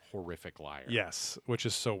a horrific liar. Yes, which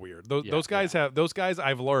is so weird. Yeah, Those guys have those guys.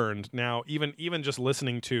 I've learned now, even just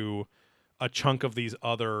listening to a chunk of these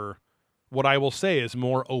other, what I will say is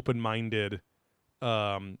more open-minded,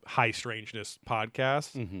 high strangeness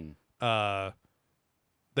podcasts. Mm-hmm.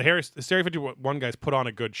 The Hysteria 51 guys put on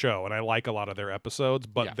a good show, and I like a lot of their episodes,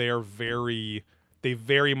 but Yeah. they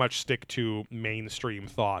very much stick to mainstream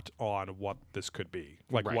thought on what this could be,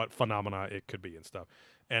 like Right. what phenomena it could be and stuff.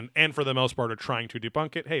 And for the most part are trying to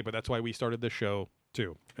debunk it. Hey, but that's why we started this show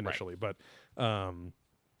too initially. But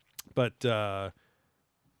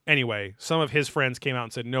anyway, some of his friends came out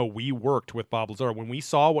and said, no, we worked with Bob Lazar. When we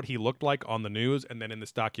saw what he looked like on the news and then in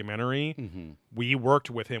this documentary, Mm-hmm. we worked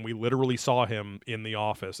with him. We literally saw him in the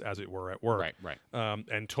office, as it were, at work. Right.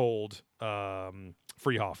 And told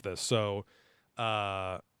Freehoff this. So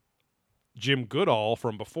Jim Goodall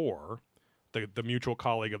from before, the mutual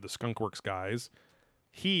colleague of the Skunkworks guys,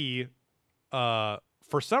 he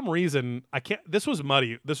for some reason, I can't, this was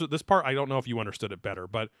muddy. This part, I don't know if you understood it better,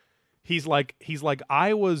 but he's like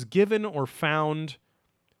I was given or found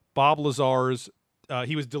Bob Lazar's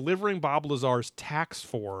he was delivering Bob Lazar's tax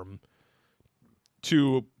form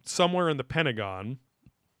to somewhere in the Pentagon.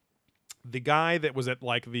 The guy that was at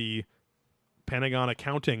like the Pentagon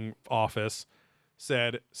accounting office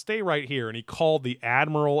said, stay right here, and he called the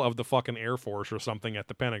admiral of the fucking Air Force or something at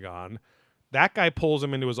the Pentagon. That guy pulls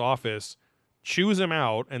him into his office, chews him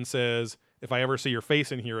out, and says, if I ever see your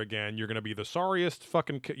face in here again, you're going to be the sorriest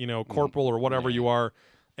fucking, corporal or whatever you are.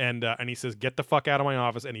 And he says, get the fuck out of my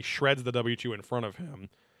office, and he shreds the W-2 in front of him.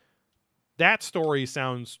 That story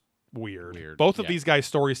sounds weird. Both of these guys'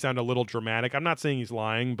 stories sound a little dramatic. I'm not saying he's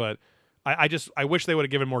lying, but I wish they would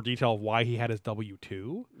have given more detail of why he had his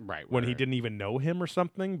W-2 when he didn't even know him or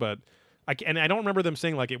something. But I don't remember them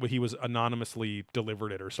saying like he was anonymously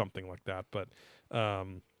delivered it or something like that. But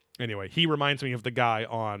anyway, he reminds me of the guy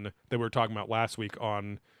that we were talking about last week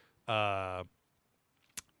on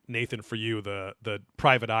Nathan For You, the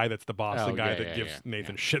private eye that's the Boston guy that gives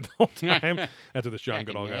Nathan shit the whole time. That's what this John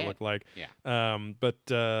Goodall guy looked like. Yeah. But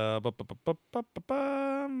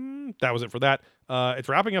that was it for that. It's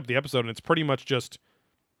wrapping up the episode, and it's pretty much just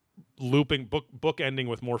looping, book ending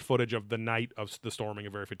with more footage of the night of the storming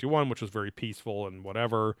of Area 51, which was very peaceful and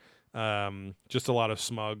whatever. Just a lot of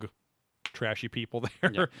smug, trashy people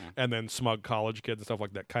there, and then smug college kids and stuff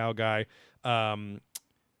like that. Kyle guy.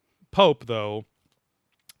 Pope, though,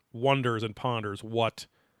 wonders and ponders what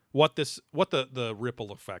the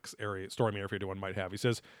ripple effects storming Area 51 might have. He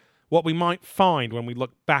says, what we might find when we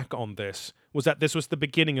look back on this was that this was the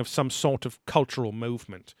beginning of some sort of cultural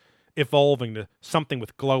movement, evolving to something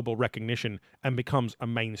with global recognition and becomes a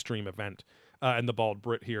mainstream event. And the bald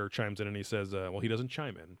Brit here chimes in and he says, well, he doesn't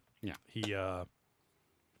chime in. Yeah. He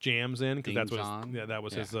jams in because that's what that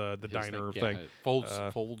was his the his diner thing.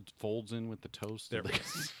 Folds in with the toast. There we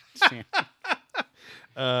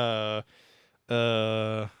yeah,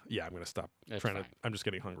 I'm gonna stop I'm just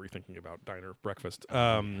getting hungry thinking about diner breakfast.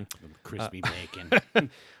 Crispy bacon,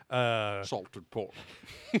 salted pork,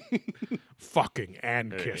 fucking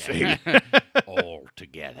and kissing, all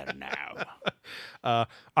together now.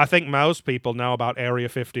 I think most people know about Area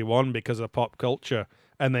 51 because of pop culture,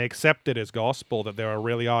 and they accept it as gospel that there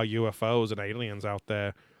really are UFOs and aliens out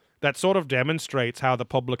there. That sort of demonstrates how the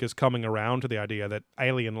public is coming around to the idea that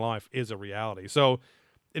alien life is a reality. So,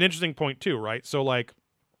 an interesting point too, right? So, like,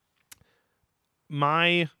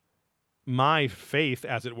 my faith,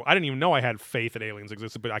 as it I didn't even know I had faith that aliens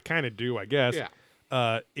existed, but I kind of do, I guess.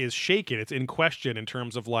 Is shaken. It's in question in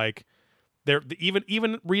terms of like,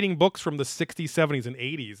 even reading books from the 60s, 70s, and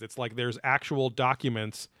 80s. It's like there's actual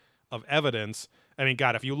documents of evidence. I mean,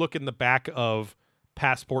 God, if you look in the back of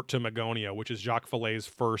Passport to Magonia, which is Jacques Vallée's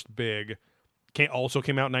first big, also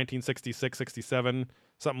came out in 1966, 67,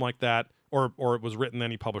 something like that, or it was written then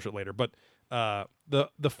he published it later. But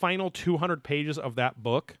the final 200 pages of that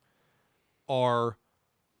book are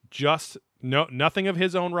just nothing of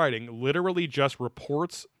his own writing, literally just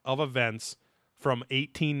reports of events from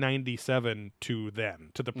 1897 to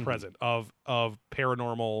the present of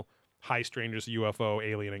paranormal, high strangeness, UFO,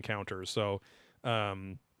 alien encounters. So,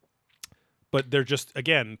 but they're just,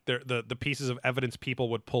 again, the pieces of evidence people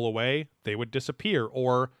would pull away, they would disappear,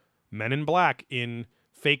 or men in black in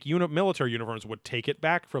fake military uniforms would take it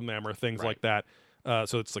back from them, or things like that.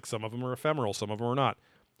 So it's like some of them are ephemeral, some of them are not.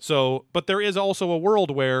 So, but there is also a world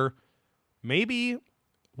where maybe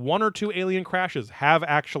 1 or 2 alien crashes have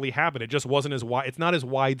actually happened. It just wasn't as wide. It's not as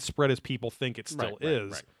widespread as people think it still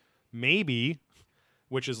is. Right. Maybe,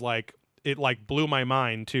 which is like, it like blew my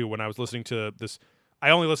mind too when I was listening to this. I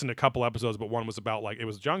only listened to a couple episodes, but one was about like, it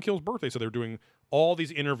was John Keel's birthday. So they were doing all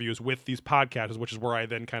these interviews with these podcasters, which is where I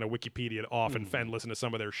then kind of Wikipedia'd off and listened to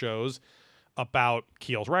some of their shows about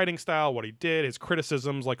Keel's writing style, what he did, his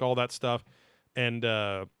criticisms, like all that stuff. And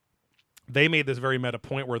they made this very meta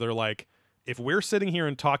point where they're like, if we're sitting here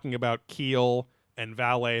and talking about Keel and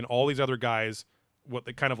Valet and all these other guys, what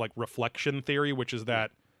the kind of like reflection theory, which is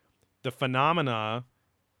that the phenomena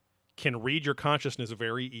can read your consciousness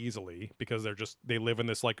very easily because they live in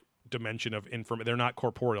this like dimension of they're not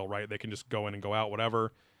corporeal, right? They can just go in and go out,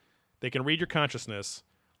 whatever. They can read your consciousness,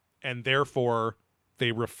 and therefore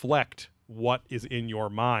they reflect what is in your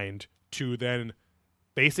mind to then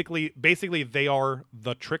basically they are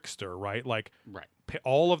the trickster, right? Like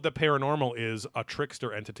all of the paranormal is a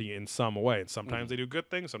trickster entity in some way. And sometimes they do good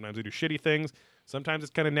things, sometimes they do shitty things, sometimes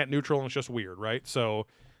it's kind of net neutral and it's just weird, right? So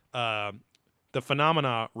the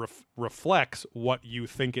phenomena reflects what you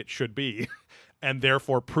think it should be, and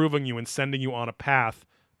therefore proving you and sending you on a path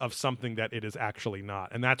of something that it is actually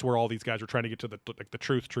not. And that's where all these guys are trying to get to the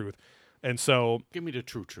truth. And so give me the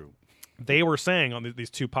true. They were saying on these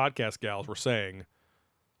 2 podcast gals were saying,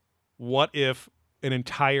 what if an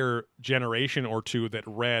entire generation or 2 that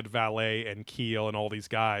read Valet and Keel and all these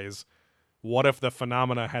guys, what if the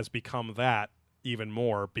phenomena has become that even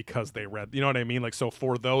more because they read, you know what I mean? Like, so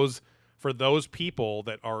for those people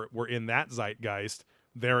that were in that zeitgeist,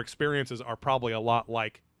 their experiences are probably a lot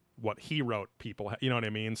like what he wrote people, you know what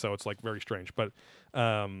I mean? So it's like very strange, but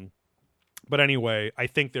anyway, I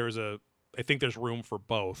think there's room for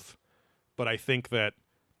both, but I think that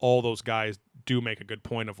all those guys do make a good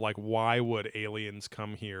point of like, why would aliens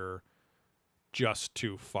come here just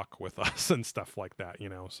to fuck with us and stuff like that, you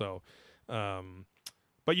know? So,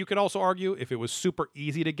 but you could also argue if it was super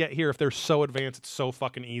easy to get here, if they're so advanced, it's so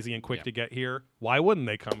fucking easy and quick to get here, why wouldn't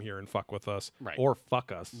they come here and fuck with us or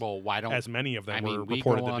fuck us? Well, why don't, as many of them were we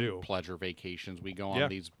reported go on to do. pleasure vacations, we go on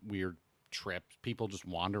these weird trips. People just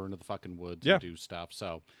wander into the fucking woods and do stuff.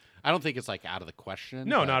 So I don't think it's like out of the question.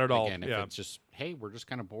 No, not at all. Again, if it's just, hey, we're just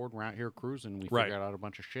kind of bored, we're out here cruising, we figured out a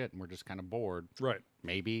bunch of shit, and we're just kind of bored. Right.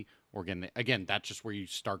 Maybe, or again, that's just where you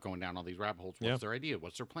start going down all these rabbit holes. What's their idea?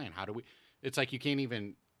 What's their plan? How do we? It's like you can't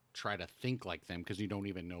even try to think like them because you don't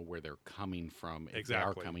even know where they're coming from. If they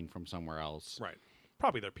are coming from somewhere else. Right.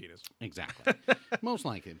 Probably their penis. Exactly. Most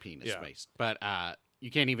likely penis based. But you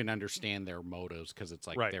can't even understand their motives because it's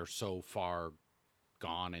like they're so far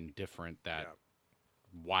gone and different that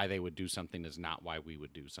why they would do something is not why we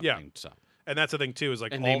would do something. Yeah. So, and that's the thing too, is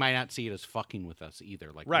like, and they might not see it as fucking with us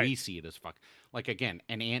either. Like we see it as fuck. Like again,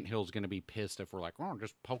 an anthill's going to be pissed if we're like, oh, I'm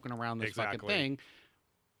just poking around this fucking thing.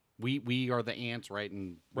 We are the ants, right?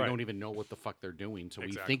 And we don't even know what the fuck they're doing, so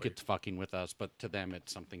we think it's fucking with us, but to them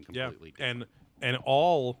it's something completely different. And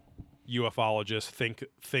all ufologists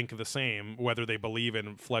think the same, whether they believe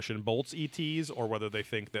in flesh and bolts ETs or whether they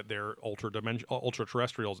think that they're ultra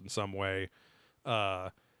terrestrials in some way.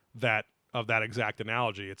 That of that exact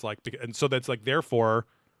analogy, it's like, and so that's like, therefore,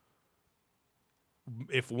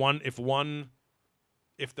 if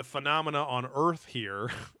the phenomena on Earth here,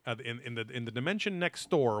 in the dimension next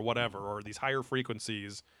door, or whatever, or these higher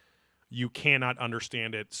frequencies, you cannot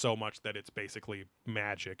understand it so much that it's basically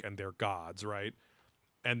magic and they're gods, right?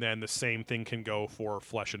 And then the same thing can go for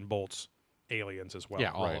flesh and bolts aliens as well.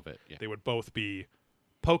 Yeah, all of it. Yeah. They would both be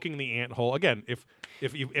poking the ant hole again. If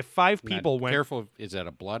 5 people went, careful, is that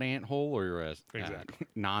a blood ant hole or a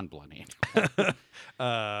non-blood ant hole?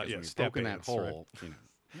 Stepping that hole. Right? You know.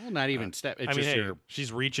 Well, not even step. It's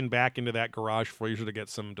she's reaching back into that garage freezer to get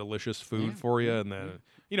some delicious food for you, and then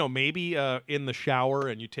maybe in the shower,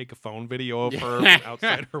 and you take a phone video of her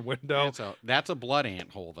outside her window. That's a blood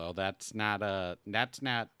ant hole, though. That's not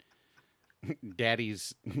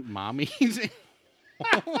daddy's mommy's.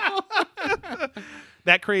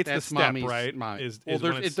 That creates the step, right?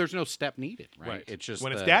 There's no step needed, right? It's just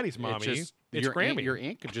when it's daddy's mommy. It's Grammy. Your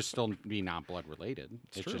aunt could just still be not blood related.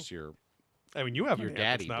 It's just your. I mean, you have your an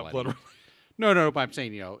daddy aunt that's not blood. blood. No, but I'm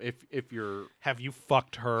saying, if you're have you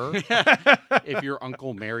fucked her? If your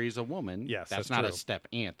uncle marries a woman, yes, that's not a step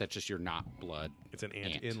aunt. That's just your not blood. It's an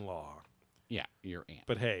aunt-in-law. Yeah, your aunt.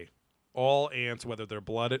 But hey, all ants, whether they're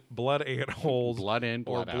blood ant holes, blood in,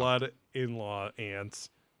 blood or out. blood in-law ants,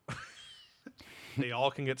 they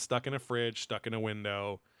all can get stuck in a fridge, stuck in a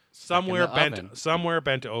window, somewhere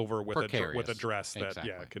bent over with a dress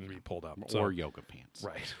that can be pulled up, or yoga pants,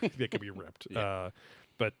 right? They can be ripped. Anyway,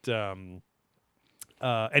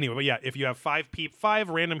 but yeah, if you have 5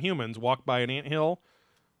 random humans walk by an anthill,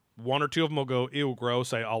 one or two of them will go, ew,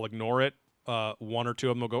 gross, I'll ignore it. One or two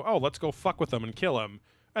of them will go, oh, let's go fuck with him and kill him.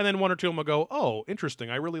 And then one or two of them will go, oh, interesting,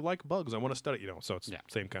 I really like bugs, I want to study, so it's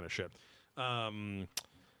same kind of shit.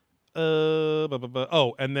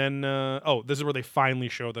 Oh, and then this is where they finally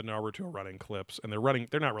show the Naruto running clips, and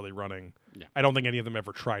they're not really running. Yeah. I don't think any of them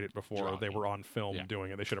ever tried it before. Jogging. They were on film Yeah.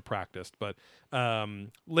 doing it. They should have practiced. But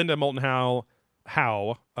Linda Moulton Howe,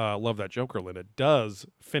 love that Joker, Linda, does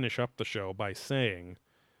finish up the show by saying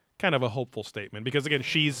kind of a hopeful statement, because again,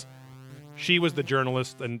 she was the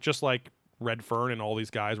journalist, and just like Redfern and all these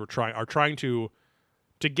guys are trying to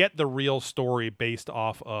get the real story based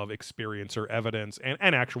off of experience or evidence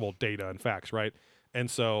and actual data and facts, right? And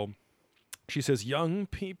so she says, young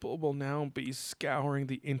people will now be scouring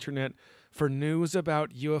the internet for news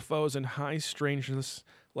about UFOs and high strangeness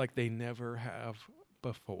like they never have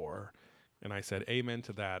before. And I said, amen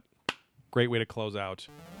to that. Great way to close out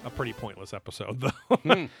a pretty pointless episode,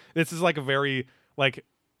 though. This is like a very,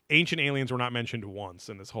 ancient aliens were not mentioned once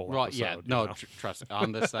in this whole episode. Yeah, no, trust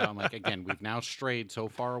on this. I'm like, again, we've now strayed so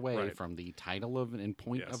far away Right. from the title and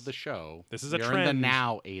point of the show. This is a We're trend. in the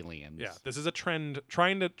now aliens. Yeah, this is a trend.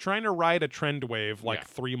 Trying to ride a trend wave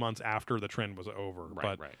 3 months after the trend was over.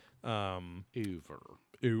 Right,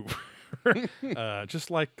 Ooh.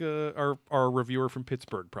 Just like our reviewer from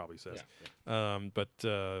Pittsburgh probably says. Yeah.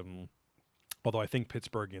 Although I think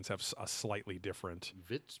Pittsburghians have a slightly different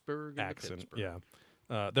Pittsburgh accent. Pittsburgh. Yeah.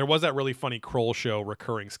 There was that really funny Kroll show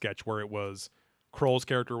recurring sketch where it was Kroll's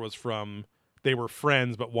character was from, they were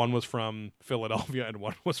friends, but one was from Philadelphia and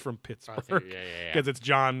one was from Pittsburgh. Yeah. Because it's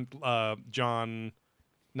John, not John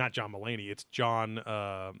Mulaney, it's John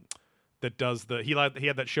that does he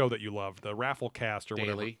had that show that you loved, the Rafflecast or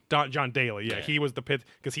Daly? whatever. John Daly, yeah. Yeah. He was the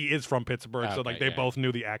because he is from Pittsburgh, so Okay, they yeah. both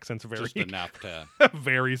knew the accents very Just enough to.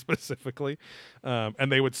 very specifically.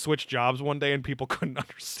 And they would switch jobs one day and people couldn't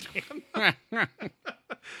understand.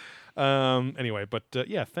 Anyway, but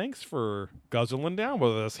thanks for guzzling down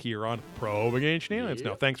with us here on Probing Ancient Aliens.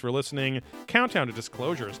 No, thanks for listening. Countdown to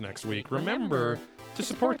disclosures next week. Remember to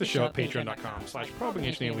support the show at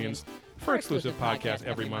patreon.com/probingancientaliens for exclusive podcasts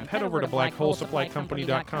every month. Head over to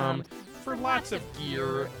blackholesupplycompany.com for lots of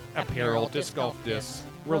gear, apparel, disc golf discs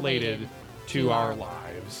related to our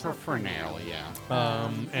lives. For now, yeah.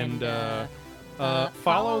 And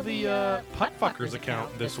follow the Puttfuckers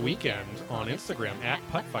account this weekend on Instagram at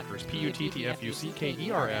Puttfuckers,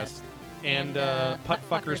 PUTTFUCKERS, and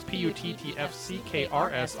Puttfuckers,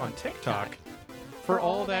 PUTTFCKRS on TikTok for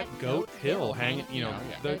all that Goat Hill hanging,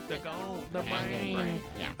 the goat, the brain,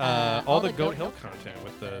 all the Goat Hill content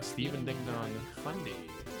with the Stephen Ding Dong Fundy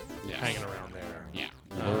hanging around there. Yeah,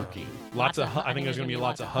 lurking. Lots of, I think there's going to be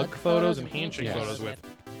lots of hug photos and handshake photos with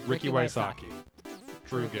Ricky Wysocki,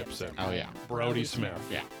 Drew Gibson, Brody Smith.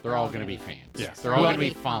 Yeah, they're all going to be fans. Yes. They're all going to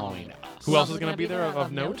be following us. Who else is going to be there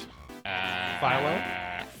of note?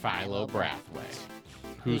 Philo Brathwaite,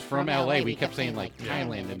 who's from LA. We kept saying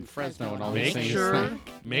Thailand and Fresno and all these things.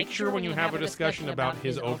 Make sure when you have a discussion about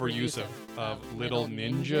his overuse of little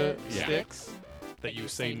ninja sticks that you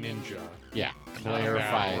say ninja. Yeah,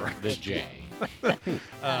 clarify the J.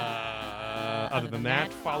 Other than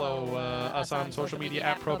that, follow us on social media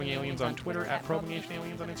at Probing Aliens on Twitter, at Probing Ancient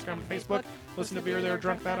Aliens on Instagram and Facebook. Listen to Beer There,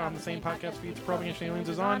 Drunk That on the same podcast feeds Probing Ancient Aliens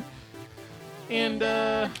is on. And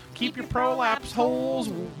keep your prolapse holes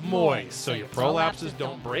moist so your prolapses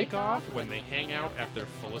don't break off when they hang out at their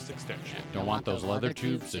fullest extension. Don't want those leather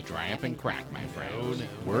tubes to dry up and crack, my friend. No.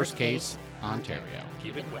 Worst case, Ontario.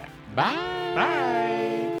 Keep it wet. Bye.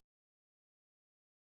 Bye.